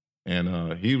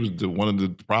 And he was one of the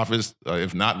prophets,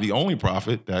 if not the only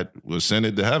prophet, that was sent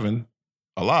into heaven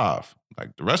alive.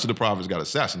 Like the rest of the prophets got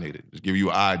assassinated. Just give you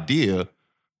an idea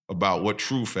about what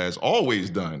truth has always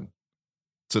done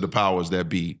to the powers that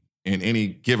be in any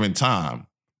given time.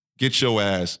 Get your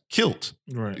ass killed.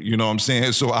 Right. You know what I'm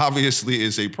saying? So obviously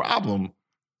it's a problem.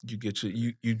 You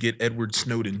get Edward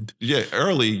Snowdened. Yeah,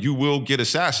 early you will get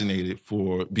assassinated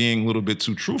for being a little bit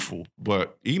too truthful.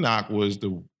 But Enoch was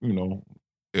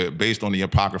based on the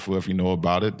Apocrypha, if you know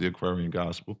about it, the Aquarian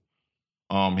Gospel.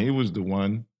 He was the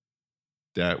one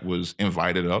that was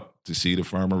invited up to see the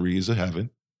infirmaries of heaven,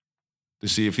 to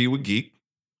see if he would geek,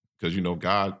 because,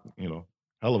 God,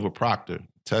 hell of a proctor,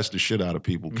 tests the shit out of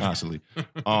people constantly.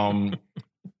 So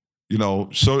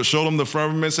showed him the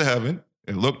firmaments of heaven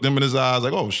and looked them in his eyes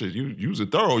like, oh shit, you was a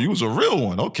thorough, you was a real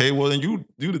one. Okay, well then you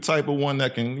the type of one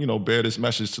that can, bear this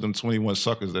message to them 21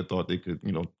 suckers that thought they could,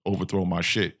 overthrow my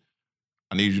shit.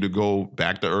 I need you to go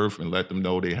back to Earth and let them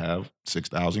know they have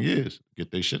 6,000 years.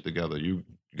 Get their shit together. You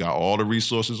got all the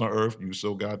resources on Earth. You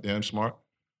so goddamn smart.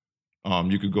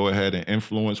 You could go ahead and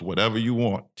influence whatever you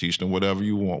want. Teach them whatever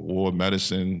you want. War,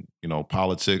 medicine,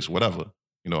 politics, whatever.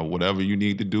 Whatever you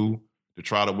need to do to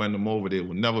try to win them over. They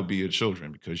will never be your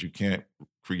children because you can't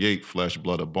create flesh,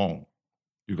 blood, or bone.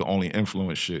 You can only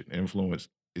influence shit. Influence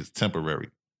is temporary.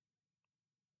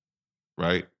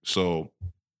 Right? So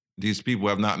these people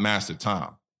have not mastered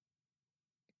time.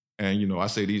 And, I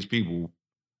say these people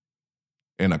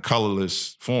in a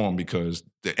colorless form because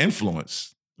the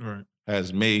influence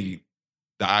has made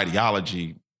the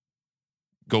ideology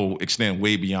extend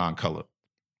way beyond color,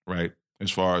 right?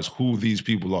 As far as who these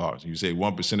people are. So you say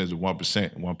 1% is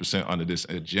 1%, 1% under this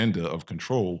agenda of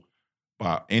control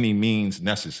by any means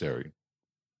necessary,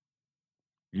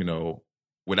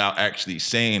 without actually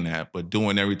saying that, but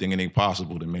doing everything it ain't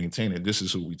possible to maintain it. This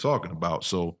is who we're talking about.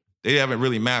 So they haven't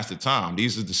really mastered time.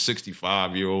 These are the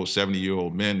 65-year-old,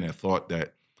 70-year-old men that thought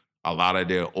that a lot of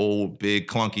their old, big,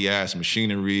 clunky-ass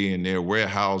machinery and their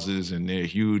warehouses and their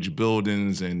huge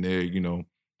buildings and their,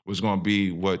 was going to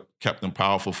be what kept them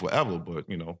powerful forever. But,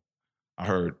 I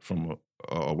heard from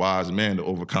a wise man that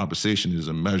overcompensation is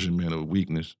a measurement of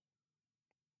weakness.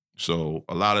 So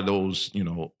a lot of those,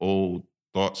 old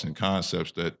thoughts and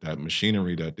concepts, that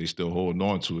machinery that they still hold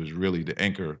on to is really the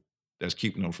anchor that's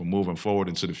keeping them from moving forward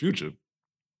into the future.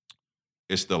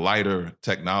 It's the lighter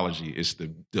technology. It's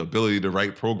the ability to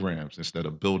write programs instead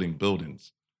of building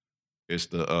buildings. It's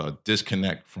the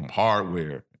disconnect from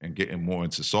hardware and getting more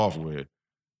into software.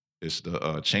 It's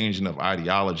the changing of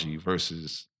ideology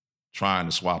versus trying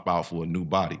to swap out for a new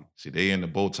body. See, they in the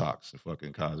Botox, the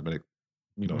fucking cosmetic,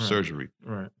 surgery.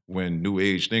 Right. When new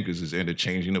age thinkers is into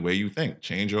changing the way you think.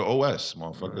 Change your OS,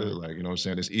 motherfucker. Right. Like, you know what I'm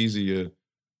saying? It's easier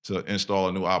to install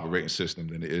a new operating system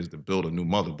than it is to build a new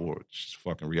motherboard. It's just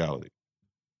fucking reality.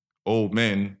 Old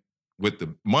men with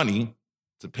the money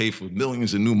to pay for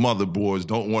millions of new motherboards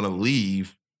don't want to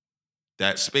leave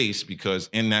that space because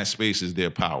in that space is their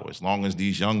power. As long as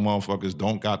these young motherfuckers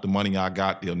don't got the money I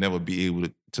got, they'll never be able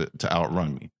to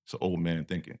outrun me. It's an old man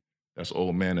thinking. That's an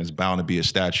old man that's bound to be a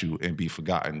statue and be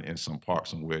forgotten in some park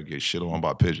somewhere, get shit on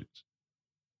by pigeons.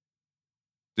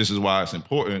 This is why it's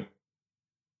important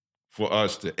for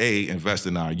us to invest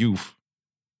in our youth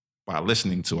by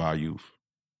listening to our youth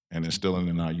and instilling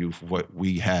in our youth what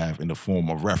we have in the form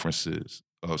of references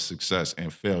of success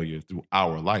and failure through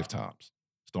our lifetimes.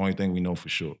 It's the only thing we know for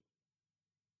sure.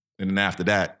 And then after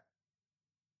that,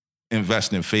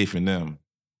 invest in faith in them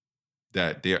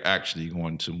that they're actually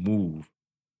going to move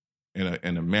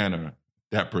in a manner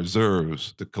that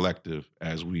preserves the collective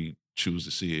as we choose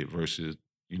to see it versus,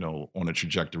 on a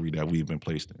trajectory that we've been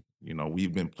placed in.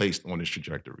 We've been placed on this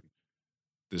trajectory.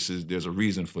 There's a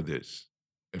reason for this.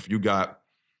 If you got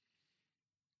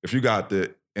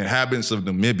the inhabitants of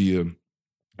Namibia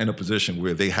in a position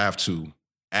where they have to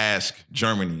ask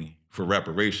Germany for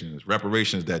reparations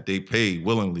that they pay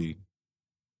willingly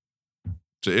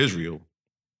to Israel,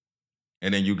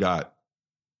 and then you got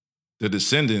the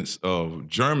descendants of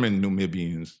German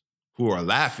Namibians who are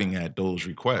laughing at those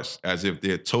requests as if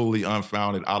they're totally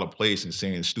unfounded, out of place, and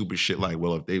saying stupid shit like,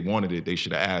 well, if they wanted it, they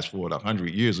should have asked for it 100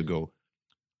 years ago.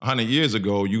 100 years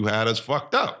ago, you had us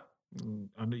fucked up.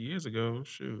 100 years ago,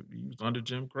 shoot, you was under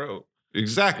Jim Crow.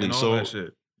 Exactly. And all so that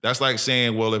shit. That's like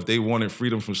saying, well, if they wanted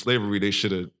freedom from slavery, they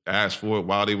should have asked for it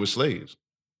while they were slaves.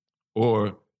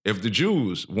 Or if the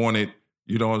Jews wanted,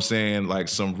 like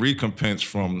some recompense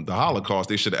from the Holocaust,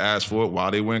 they should have asked for it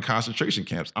while they were in concentration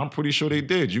camps. I'm pretty sure they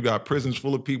did. You got prisons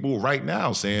full of people right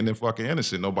now saying they're fucking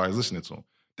innocent. Nobody's listening to them.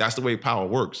 That's the way power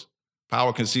works.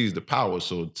 Power concedes the power.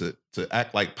 So to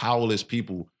act like powerless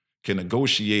people can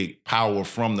negotiate power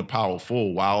from the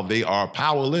powerful while they are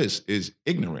powerless is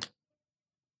ignorant.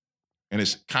 And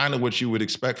it's kind of what you would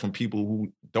expect from people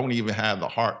who don't even have the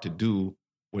heart to do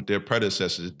what their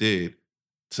predecessors did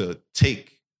to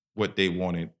take what they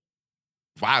wanted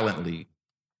violently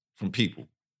from people.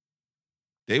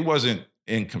 They wasn't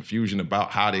in confusion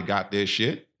about how they got their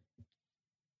shit.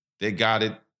 They got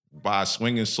it by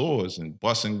swinging swords and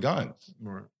busting guns.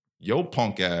 Right. Your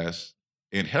punk ass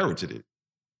inherited it.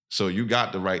 So you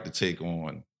got the right to take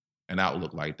on an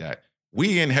outlook like that.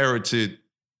 We inherited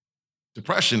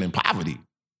depression and poverty.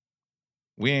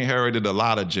 We inherited a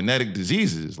lot of genetic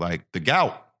diseases like the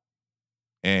gout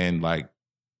and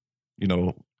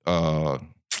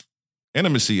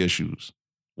intimacy issues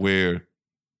where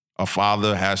a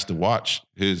father has to watch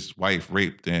his wife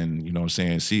raped and,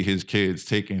 see his kids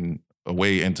taken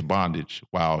away into bondage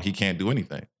while he can't do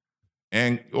anything.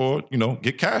 Or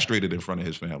get castrated in front of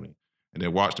his family. And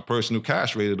then watch the person who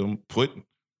castrated him put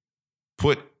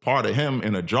part of him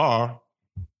in a jar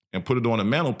and put it on a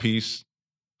mantelpiece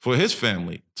for his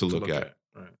family to look at.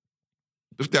 Right.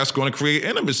 If that's going to create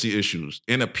intimacy issues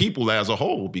in a people as a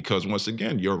whole, because once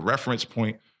again, your reference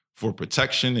point for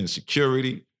protection and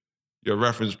security, your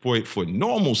reference point for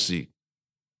normalcy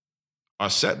are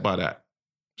set by that.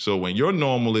 So when your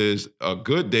normal is a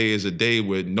good day is a day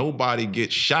where nobody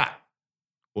gets shot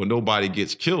or nobody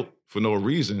gets killed for no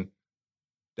reason,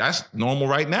 that's normal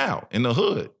right now in the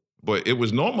hood. But it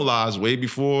was normalized way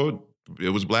before it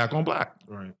was black on black.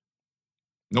 Right.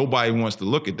 Nobody wants to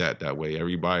look at that way.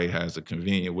 Everybody has a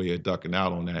convenient way of ducking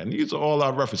out on that. And these are all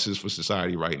our references for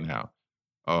society right now.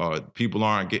 People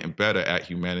aren't getting better at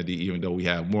humanity, even though we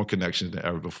have more connections than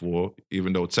ever before,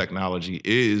 even though technology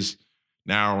is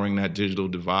narrowing that digital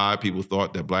divide. People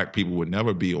thought that black people would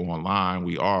never be online.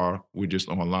 We are. We're just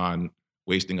online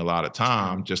wasting a lot of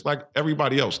time, just like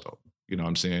everybody else, though. You know what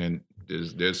I'm saying?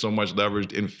 There's so much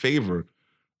leverage in favor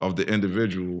of the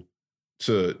individual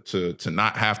to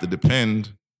not have to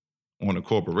depend on a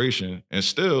corporation. And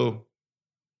still,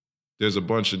 there's a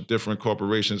bunch of different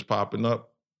corporations popping up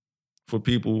for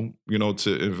people,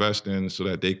 to invest in so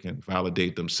that they can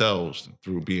validate themselves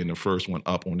through being the first one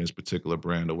up on this particular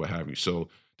brand or what have you. So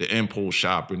the impulse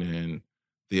shopping and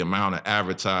the amount of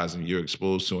advertising you're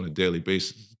exposed to on a daily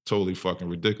basis is totally fucking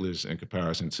ridiculous in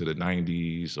comparison to the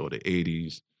 90s or the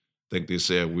 80s. I think they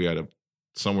said we had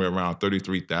somewhere around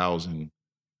 33,000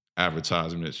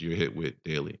 advertisements you're hit with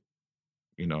daily,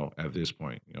 at this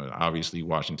point. Obviously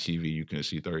watching TV, you can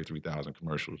see 33,000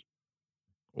 commercials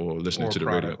or listening to the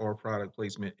radio. Or product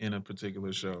placement in a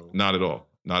particular show. Not at all.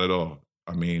 Not at all.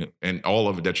 I mean, and all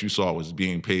of it that you saw was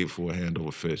being paid for hand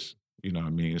over fist. You know what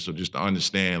I mean? So just to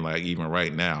understand, like even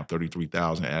right now,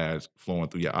 33,000 ads flowing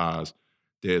through your eyes,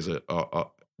 there's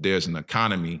an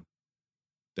economy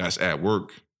that's at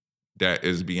work that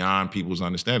is beyond people's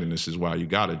understanding. This is why you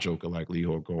got a joker like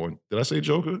Leor Cohen. Did I say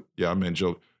joker? Yeah, I meant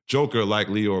joke. Joker like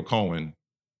Leor Cohen,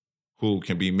 who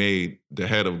can be made the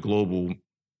head of global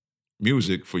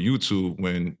music for YouTube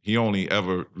when he only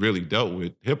ever really dealt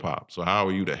with hip hop. So how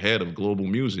are you the head of global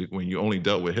music when you only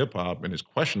dealt with hip hop, and it's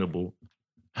questionable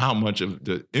how much of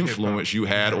the influence you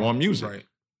had on music? Right.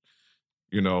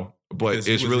 you know. But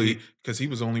it's really because he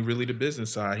was only really the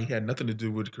business side. He had nothing to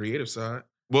do with the creative side.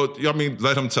 well. I mean,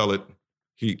 let him tell it.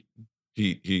 He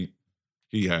he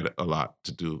he had a lot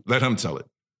to do. Let him tell it.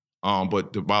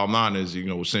 But the bottom line is,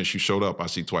 since you showed up, I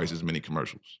see twice as many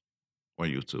commercials on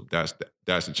YouTube. That's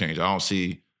the change. I don't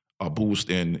see a boost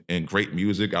in great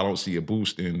music. I don't see a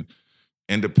boost in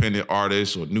independent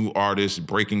artists or new artists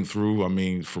breaking through. I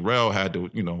mean, Pharrell had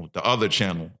the other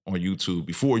channel on YouTube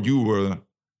before you were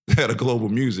head of global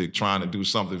music trying to do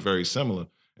something very similar.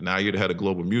 And now you're the head of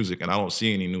global music, and I don't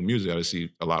see any new music. I just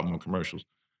see a lot more commercials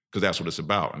because that's what it's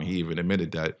about. And he even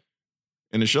admitted that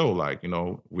in the show, like,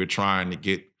 we're trying to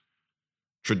get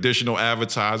traditional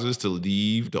advertisers to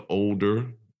leave the older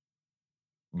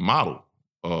model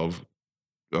of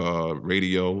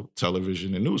radio,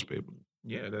 television, and newspaper.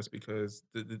 Yeah, that's because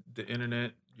the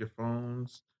internet, your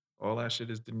phones, all that shit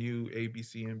is the new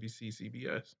ABC, NBC,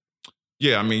 CBS.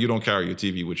 Yeah, I mean, you don't carry your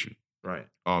TV with you. Right.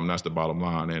 That's the bottom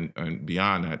line. And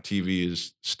beyond that, TV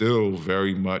is still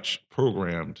very much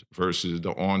programmed versus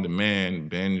the on-demand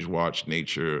binge watch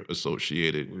nature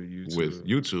associated with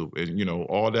YouTube. And,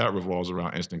 all that revolves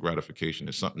around instant gratification.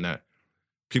 It's something that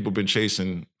people have been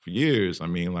chasing for years. I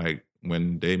mean, like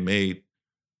when they made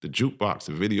the jukebox,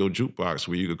 the video jukebox,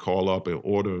 where you could call up and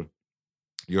order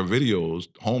your videos,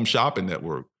 Home Shopping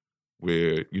Network,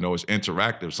 where, it's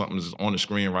interactive. Something's on the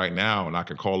screen right now and I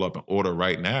can call up and order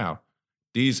right now.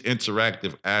 These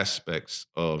interactive aspects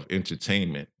of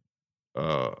entertainment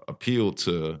appeal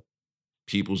to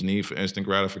people's need for instant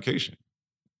gratification.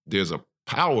 There's a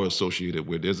power associated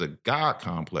with, there's a God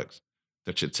complex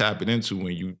that you're tapping into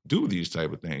when you do these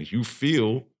type of things. You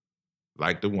feel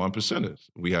like the one percenters.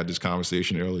 We had this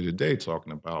conversation earlier today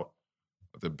talking about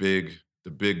the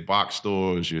big box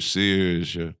stores, your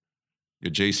Sears, your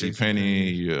J.C.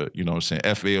 Penney, your,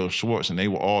 F.A.L. Schwartz, and they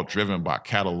were all driven by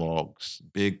catalogs,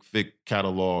 big, thick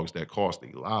catalogs that cost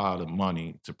a lot of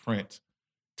money to print,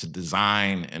 to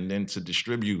design, and then to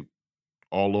distribute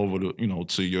all over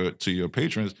to your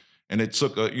patrons. And it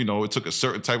took a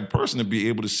certain type of person to be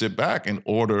able to sit back and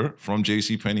order from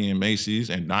J.C. Penney and Macy's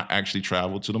and not actually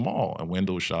travel to the mall and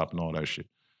window shop and all that shit.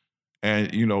 And,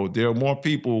 there are more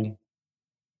people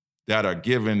that are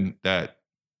given that.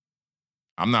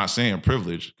 I'm not saying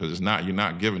privilege because you're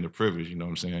not given the privilege, you know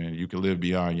what I'm saying? You can live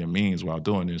beyond your means while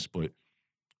doing this, but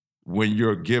when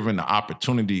you're given the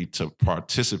opportunity to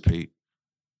participate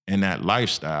in that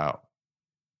lifestyle,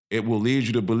 it will lead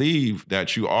you to believe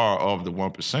that you are of the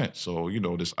 1%. So,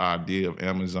 this idea of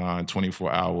Amazon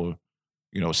 24-hour,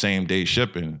 same day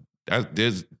shipping,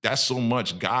 that's so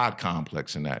much God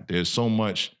complex in that. There's so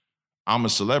much, I'm a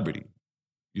celebrity.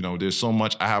 There's so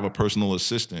much, I have a personal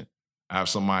assistant. I have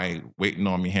somebody waiting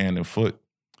on me hand and foot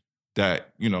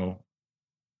that,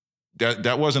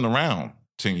 that wasn't around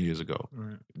 10 years ago.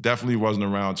 Right. Definitely wasn't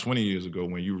around 20 years ago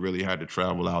when you really had to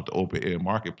travel out to open air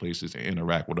marketplaces and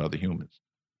interact with other humans.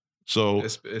 So,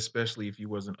 especially if you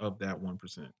wasn't of that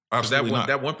 1%. Absolutely not.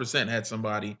 That 1% had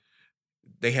somebody,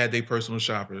 they had their personal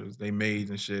shoppers, they maids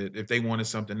and shit. If they wanted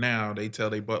something now, they tell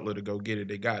their butler to go get it,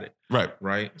 they got it. Right.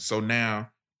 Right? So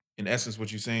now, in essence,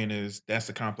 what you're saying is that's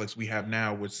the complex we have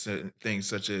now with certain things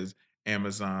such as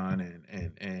Amazon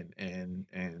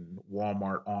and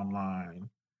Walmart online.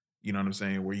 You know what I'm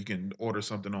saying? Where you can order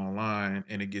something online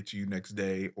and it gets you next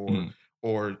day,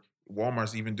 or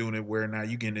Walmart's even doing it where now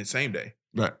you getting it same day.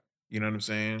 Right. You know what I'm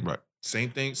saying? Right. Same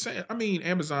thing. I mean,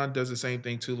 Amazon does the same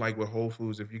thing too, like with Whole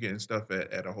Foods. If you're getting stuff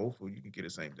at a Whole Food, you can get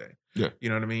it same day. Yeah. You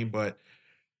know what I mean? But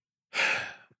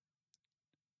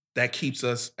that keeps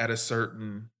us at a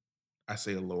certain, I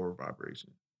say, a lower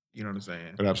vibration. You know what I'm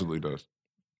saying? It absolutely does.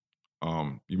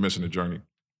 You're missing the journey.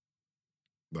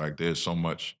 Like there's so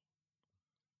much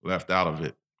left out of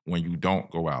it when you don't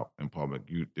go out in public.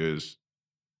 There's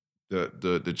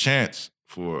the chance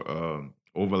for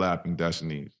overlapping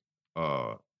destinies.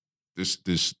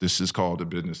 This is called the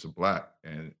business of Black,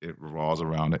 and it revolves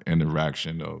around the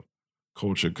interaction of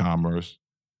culture, commerce,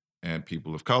 and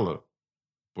people of color.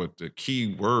 But the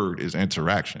key word is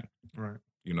interaction. Right.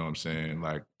 You know what I'm saying?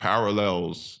 Like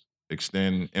parallels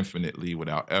extend infinitely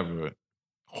without ever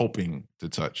hoping to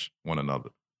touch one another.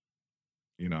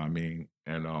 You know what I mean?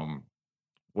 And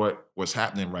what's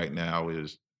happening right now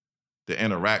is the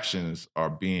interactions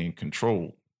are being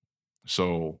controlled.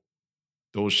 So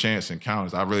those chance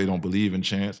encounters, I really don't believe in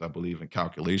chance. I believe in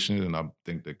calculation, and I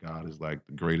think that God is like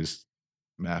the greatest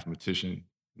mathematician.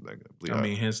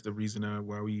 Hence the reason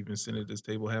why we even sit at this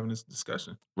table having this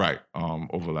discussion. Right.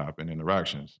 Overlap and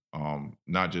interactions.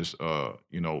 Not just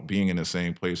being in the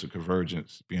same place or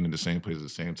convergence, being in the same place at the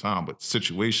same time, but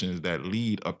situations that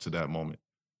lead up to that moment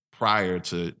prior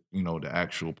to, the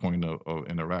actual point of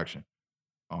interaction.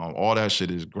 All that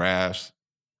shit is graphs,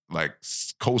 like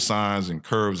cosines and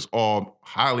curves, all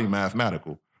highly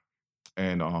mathematical.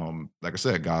 And like I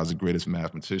said, God's the greatest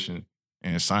mathematician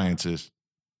and scientist,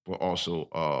 but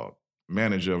also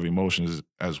manager of emotions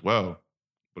as well.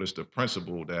 But it's the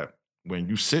principle that when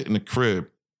you sit in the crib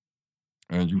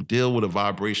and you deal with a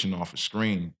vibration off a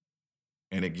screen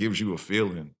and it gives you a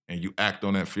feeling and you act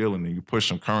on that feeling and you push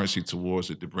some currency towards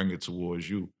it to bring it towards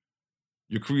you,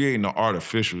 you're creating an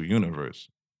artificial universe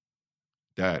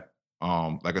that,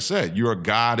 like I said, you're a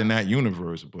god in that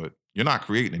universe, but you're not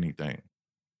creating anything.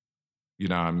 You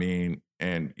know what I mean?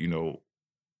 And,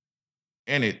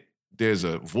 in it, there's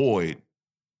a void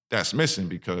that's missing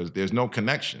because there's no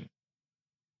connection.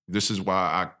 This is why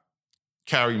I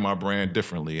carry my brand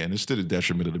differently. And it's to the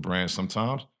detriment of the brand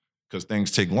sometimes because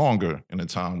things take longer in a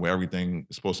time where everything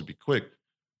is supposed to be quick.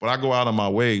 But I go out of my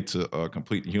way to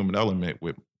complete the human element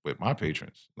with my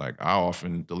patrons. Like I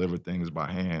often deliver things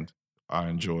by hand. I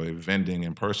enjoy vending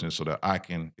in person so that I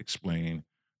can explain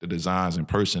the designs in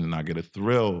person and I get a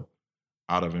thrill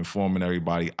out of informing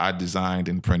everybody I designed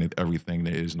and printed everything.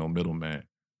 There is no middleman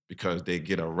because they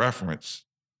get a reference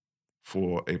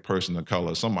for a person of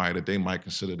color, somebody that they might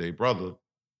consider their brother,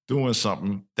 doing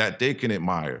something that they can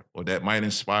admire or that might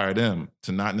inspire them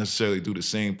to not necessarily do the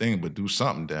same thing, but do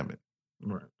something, damn it.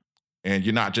 Right. And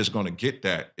you're not just going to get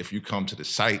that if you come to the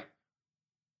site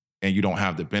and you don't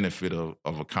have the benefit of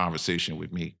a conversation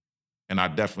with me. And I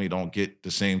definitely don't get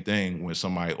the same thing when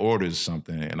somebody orders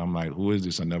something and I'm like, who is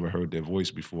this? I never heard their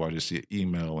voice before. I just see an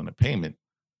email and a payment.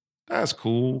 That's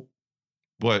cool.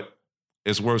 But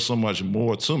it's worth so much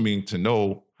more to me to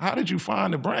know, how did you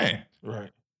find the brand?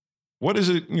 Right. What is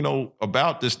it,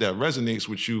 about this that resonates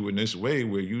with you in this way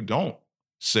where you don't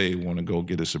say want to go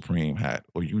get a Supreme hat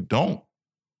or you don't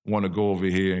want to go over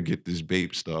here and get this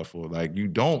Bape stuff or like you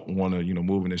don't want to,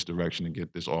 move in this direction and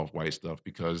get this off-white stuff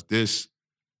because this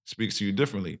speaks to you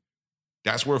differently.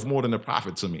 That's worth more than the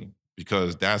profit to me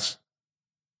because that's,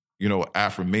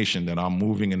 affirmation that I'm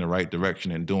moving in the right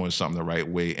direction and doing something the right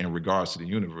way in regards to the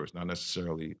universe, not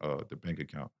necessarily the bank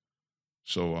account.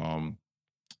 So,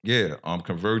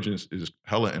 convergence is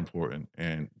hella important,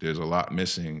 and there's a lot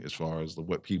missing as far as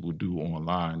what people do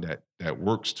online that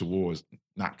works towards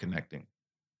not connecting.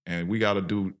 And we got to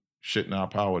do shit in our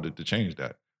power to change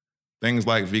that. Things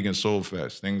like Vegan Soul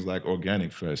Fest, things like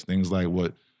Organic Fest, things like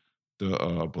what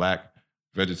the Black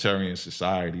Vegetarian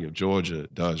Society of Georgia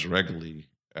does regularly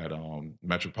at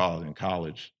Metropolitan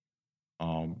College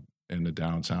in the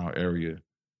downtown area.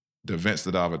 The events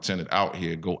that I've attended out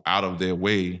here go out of their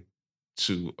way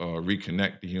to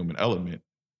reconnect the human element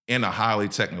in a highly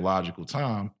technological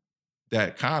time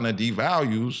that kind of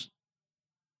devalues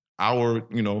our,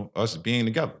 us being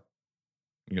together.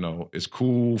 It's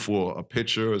cool for a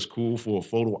picture, it's cool for a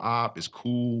photo op, it's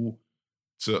cool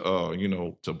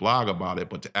to to blog about it,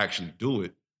 but to actually do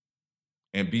it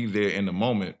and be there in the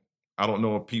moment, I don't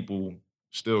know if people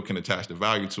still can attach the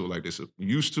value to it like this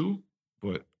used to,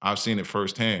 but I've seen it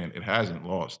firsthand. It hasn't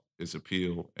lost its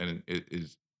appeal, and it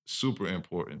is super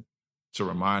important to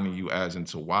reminding you as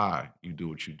into why you do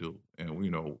what you do,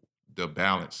 and the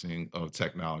balancing of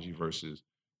technology versus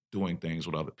doing things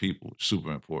with other people.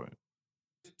 Super important.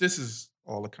 This is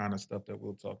all the kind of stuff that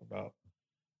we'll talk about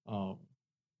um,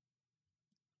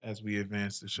 as we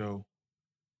advance the show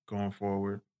going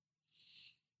forward.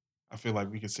 I feel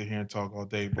like we could sit here and talk all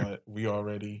day, but we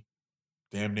already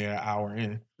damn near an hour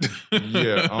in.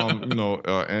 Yeah,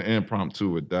 impromptu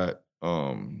with that.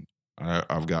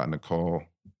 I've gotten a call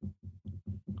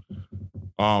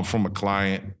from a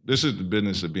client. This is the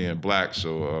business of being Black,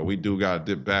 so we do got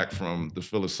to dip back from the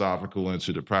philosophical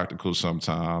into the practical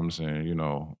sometimes,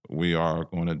 and we are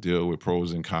going to deal with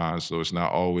pros and cons. So it's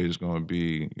not always going to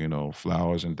be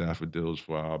flowers and daffodils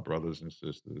for our brothers and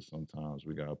sisters. Sometimes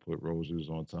we got to put roses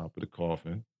on top of the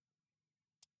coffin,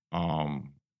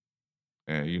 um,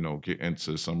 and get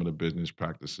into some of the business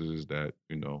practices that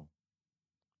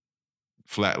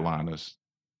flatline us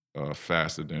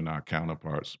faster than our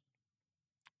counterparts.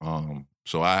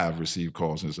 So I have received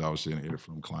calls since I was sitting here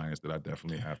from clients that I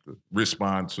definitely have to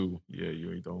respond to. Yeah,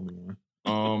 you ain't the only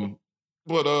one.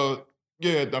 But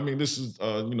yeah, I mean, this is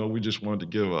we just wanted to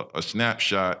give a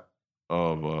snapshot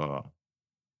of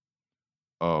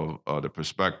the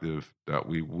perspective that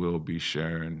we will be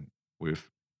sharing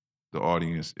with the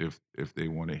audience if they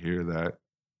want to hear that.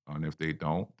 And if they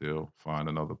don't, they'll find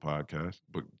another podcast.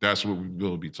 But that's what we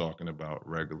will be talking about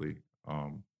regularly.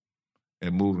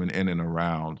 And moving in and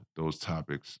around those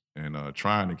topics and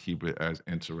trying to keep it as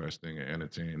interesting and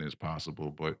entertaining as possible.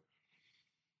 But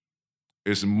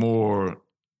it's more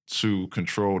to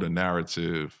control the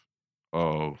narrative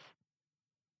of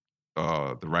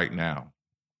the right now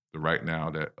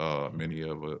that many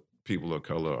of people of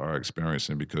color are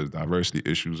experiencing, because diversity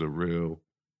issues are real,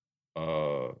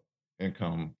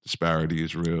 income disparity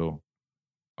is real,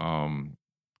 the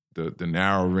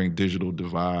narrowing digital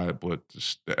divide, but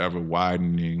the ever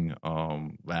widening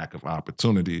lack of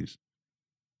opportunities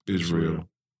is It's real. real.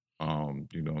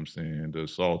 You know what I'm saying? The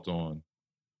assault on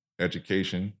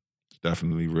education is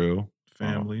definitely real.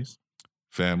 Families.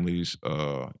 Families,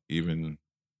 even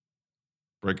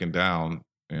breaking down,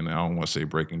 and I don't want to say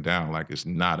breaking down like it's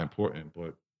not important,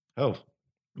 but health.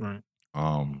 Right.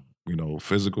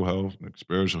 Physical health, like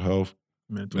spiritual health,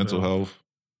 mental health.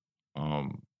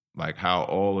 Like how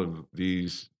all of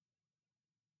these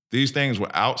things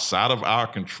were outside of our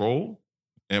control,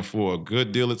 and for a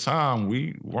good deal of time,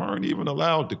 we weren't even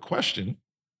allowed to question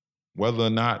whether or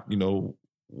not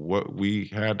what we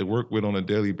had to work with on a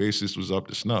daily basis was up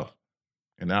to snuff.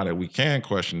 And now that we can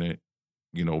question it,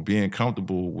 being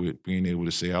comfortable with being able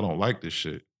to say, I don't like this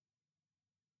shit.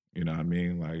 You know what I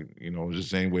mean? Like, it's the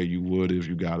same way you would if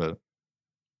you got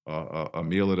a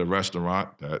meal at a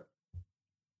restaurant that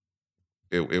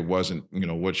it wasn't,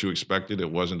 what you expected.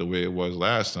 It wasn't the way it was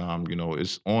last time.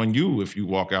 It's on you if you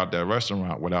walk out that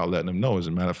restaurant without letting them know. As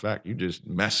a matter of fact, you just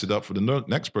mess it up for the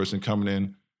next person coming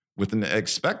in with an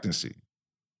expectancy,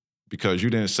 because you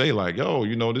didn't say like, yo,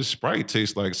 this Sprite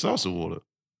tastes like salsa water.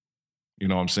 You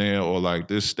know what I'm saying? Or like,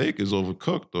 this steak is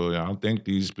overcooked, or I think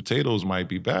these potatoes might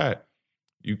be bad.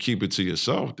 You keep it to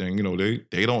yourself, then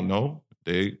they don't know.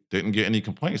 They didn't get any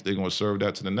complaints. They're gonna serve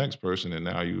that to the next person, and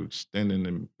now you extending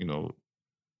them,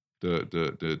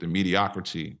 the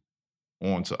mediocrity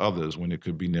onto others when it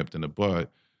could be nipped in the bud.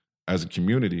 As a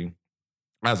community,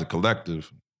 as a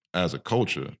collective, as a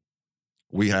culture,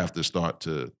 we have to start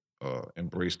to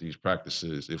embrace these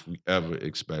practices if we ever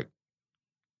expect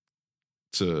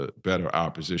to better our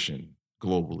position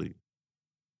globally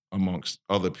amongst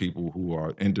other people who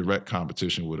are in direct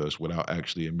competition with us without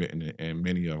actually admitting it, and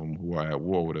many of them who are at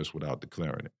war with us without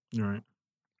declaring it. Right.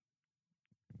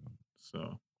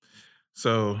 So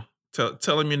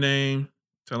tell him your name.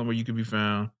 Tell him where you can be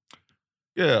found.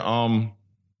 Yeah,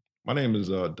 my name is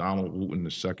Donald Wooten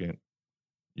II.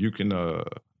 You can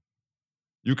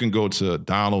go to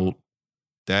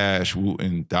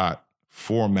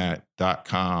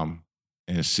donald-wooten.format.com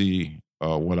and see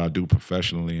what I do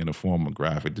professionally in the form of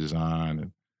graphic design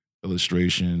and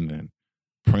illustration and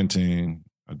printing.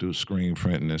 I do screen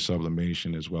printing and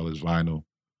sublimation as well as vinyl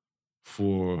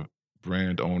for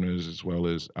brand owners as well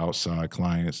as outside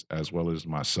clients as well as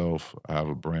myself. I have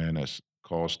a brand that's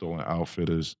called Stolen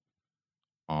Outfitters.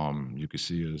 You can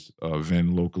see us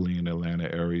vend locally in the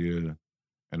Atlanta area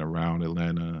and around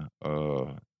Atlanta.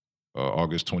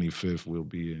 August 25th, we'll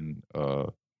be in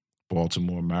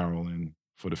Baltimore, Maryland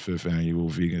for the 5th annual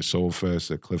Vegan Soul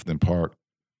Fest at Clifton Park.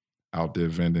 Out there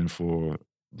vending for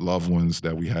loved ones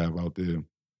that we have out there.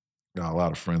 Got a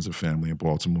lot of friends and family in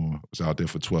Baltimore. I was out there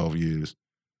for 12 years.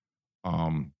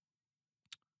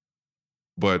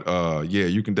 Yeah,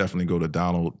 you can definitely go to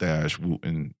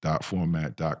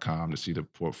donald-wooten.format.com to see the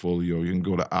portfolio. You can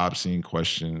go to Obscene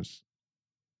Questions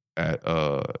at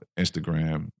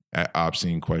Instagram at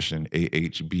Obscene Question,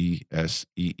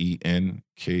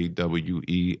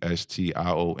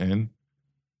 AHBSEENKWESTION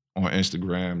on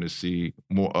Instagram to see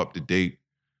more up-to-date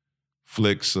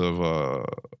flicks of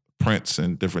prints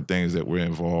and different things that we're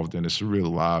involved in. It's a real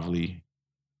lively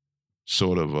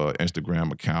sort of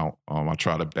Instagram account. I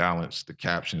try to balance the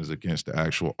captions against the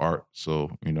actual art.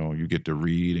 So, you get to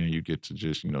read and you get to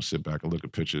just, sit back and look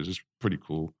at pictures. It's pretty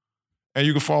cool. And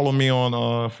you can follow me on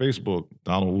Facebook,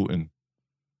 Donald Wooten.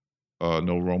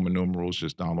 No Roman numerals,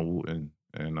 just Donald Wooten.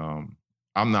 And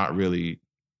I'm not really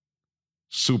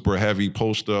super heavy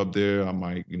poster up there. I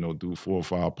might, do 4 or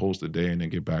 5 posts a day and then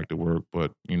get back to work.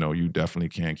 But, you definitely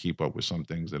can't keep up with some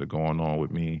things that are going on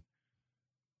with me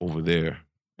over there.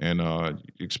 And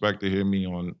expect to hear me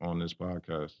on this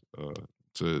podcast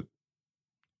to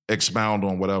expound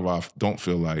on whatever I don't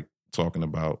feel like talking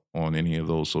about on any of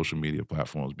those social media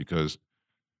platforms, because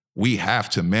we have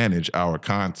to manage our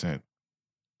content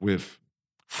with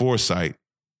foresight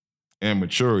and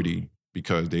maturity,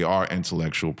 because they are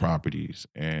intellectual properties.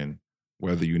 And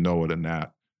whether you know it or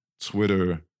not,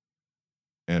 Twitter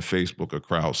and Facebook are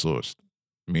crowdsourced,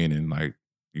 meaning like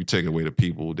you take away the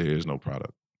people, there is no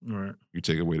product. Right. You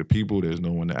take away the people, there's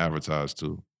no one to advertise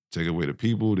to. Take away the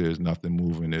people, there's nothing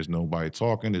moving. There's nobody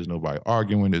talking. There's nobody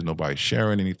arguing. There's nobody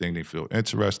sharing anything they feel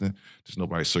interesting. There's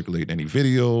nobody circulating any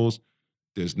videos.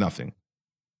 There's nothing.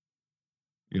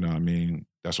 You know what I mean?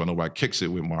 That's why nobody kicks it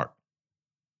with Mark.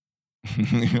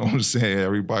 You know what I'm saying?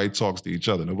 Everybody talks to each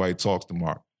other. Nobody talks to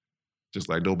Mark. Just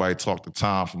like nobody talked to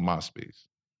Tom from MySpace.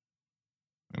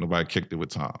 And nobody kicked it with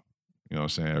Tom. You know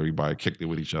what I'm saying? Everybody kicked it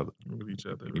with each other. With each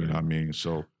other. You know what I mean?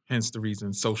 So hence the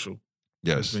reason social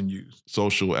has yes, been used.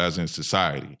 social as in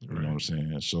society. You know what I'm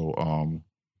saying? So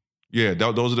yeah,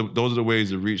 those are the ways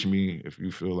to reach me if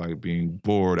you feel like being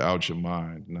bored out your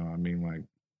mind. You know what I mean? Like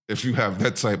if you have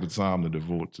that type of time to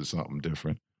devote to something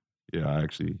different, yeah, I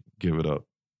actually give it up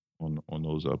on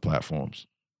those platforms.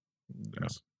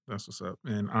 That's what's up.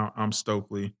 And I'm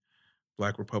Stokely,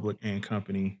 Black Republic and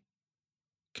Company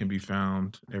can be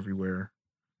found everywhere.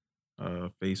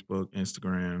 Facebook,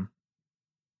 Instagram,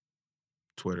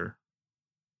 Twitter.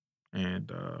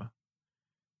 And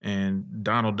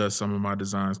Donald does some of my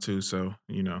designs too, so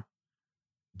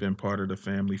been part of the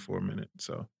family for a minute.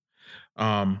 So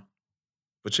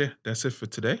but yeah, that's it for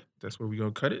today. That's where we're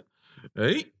gonna cut it.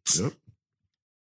 Hey. Yep.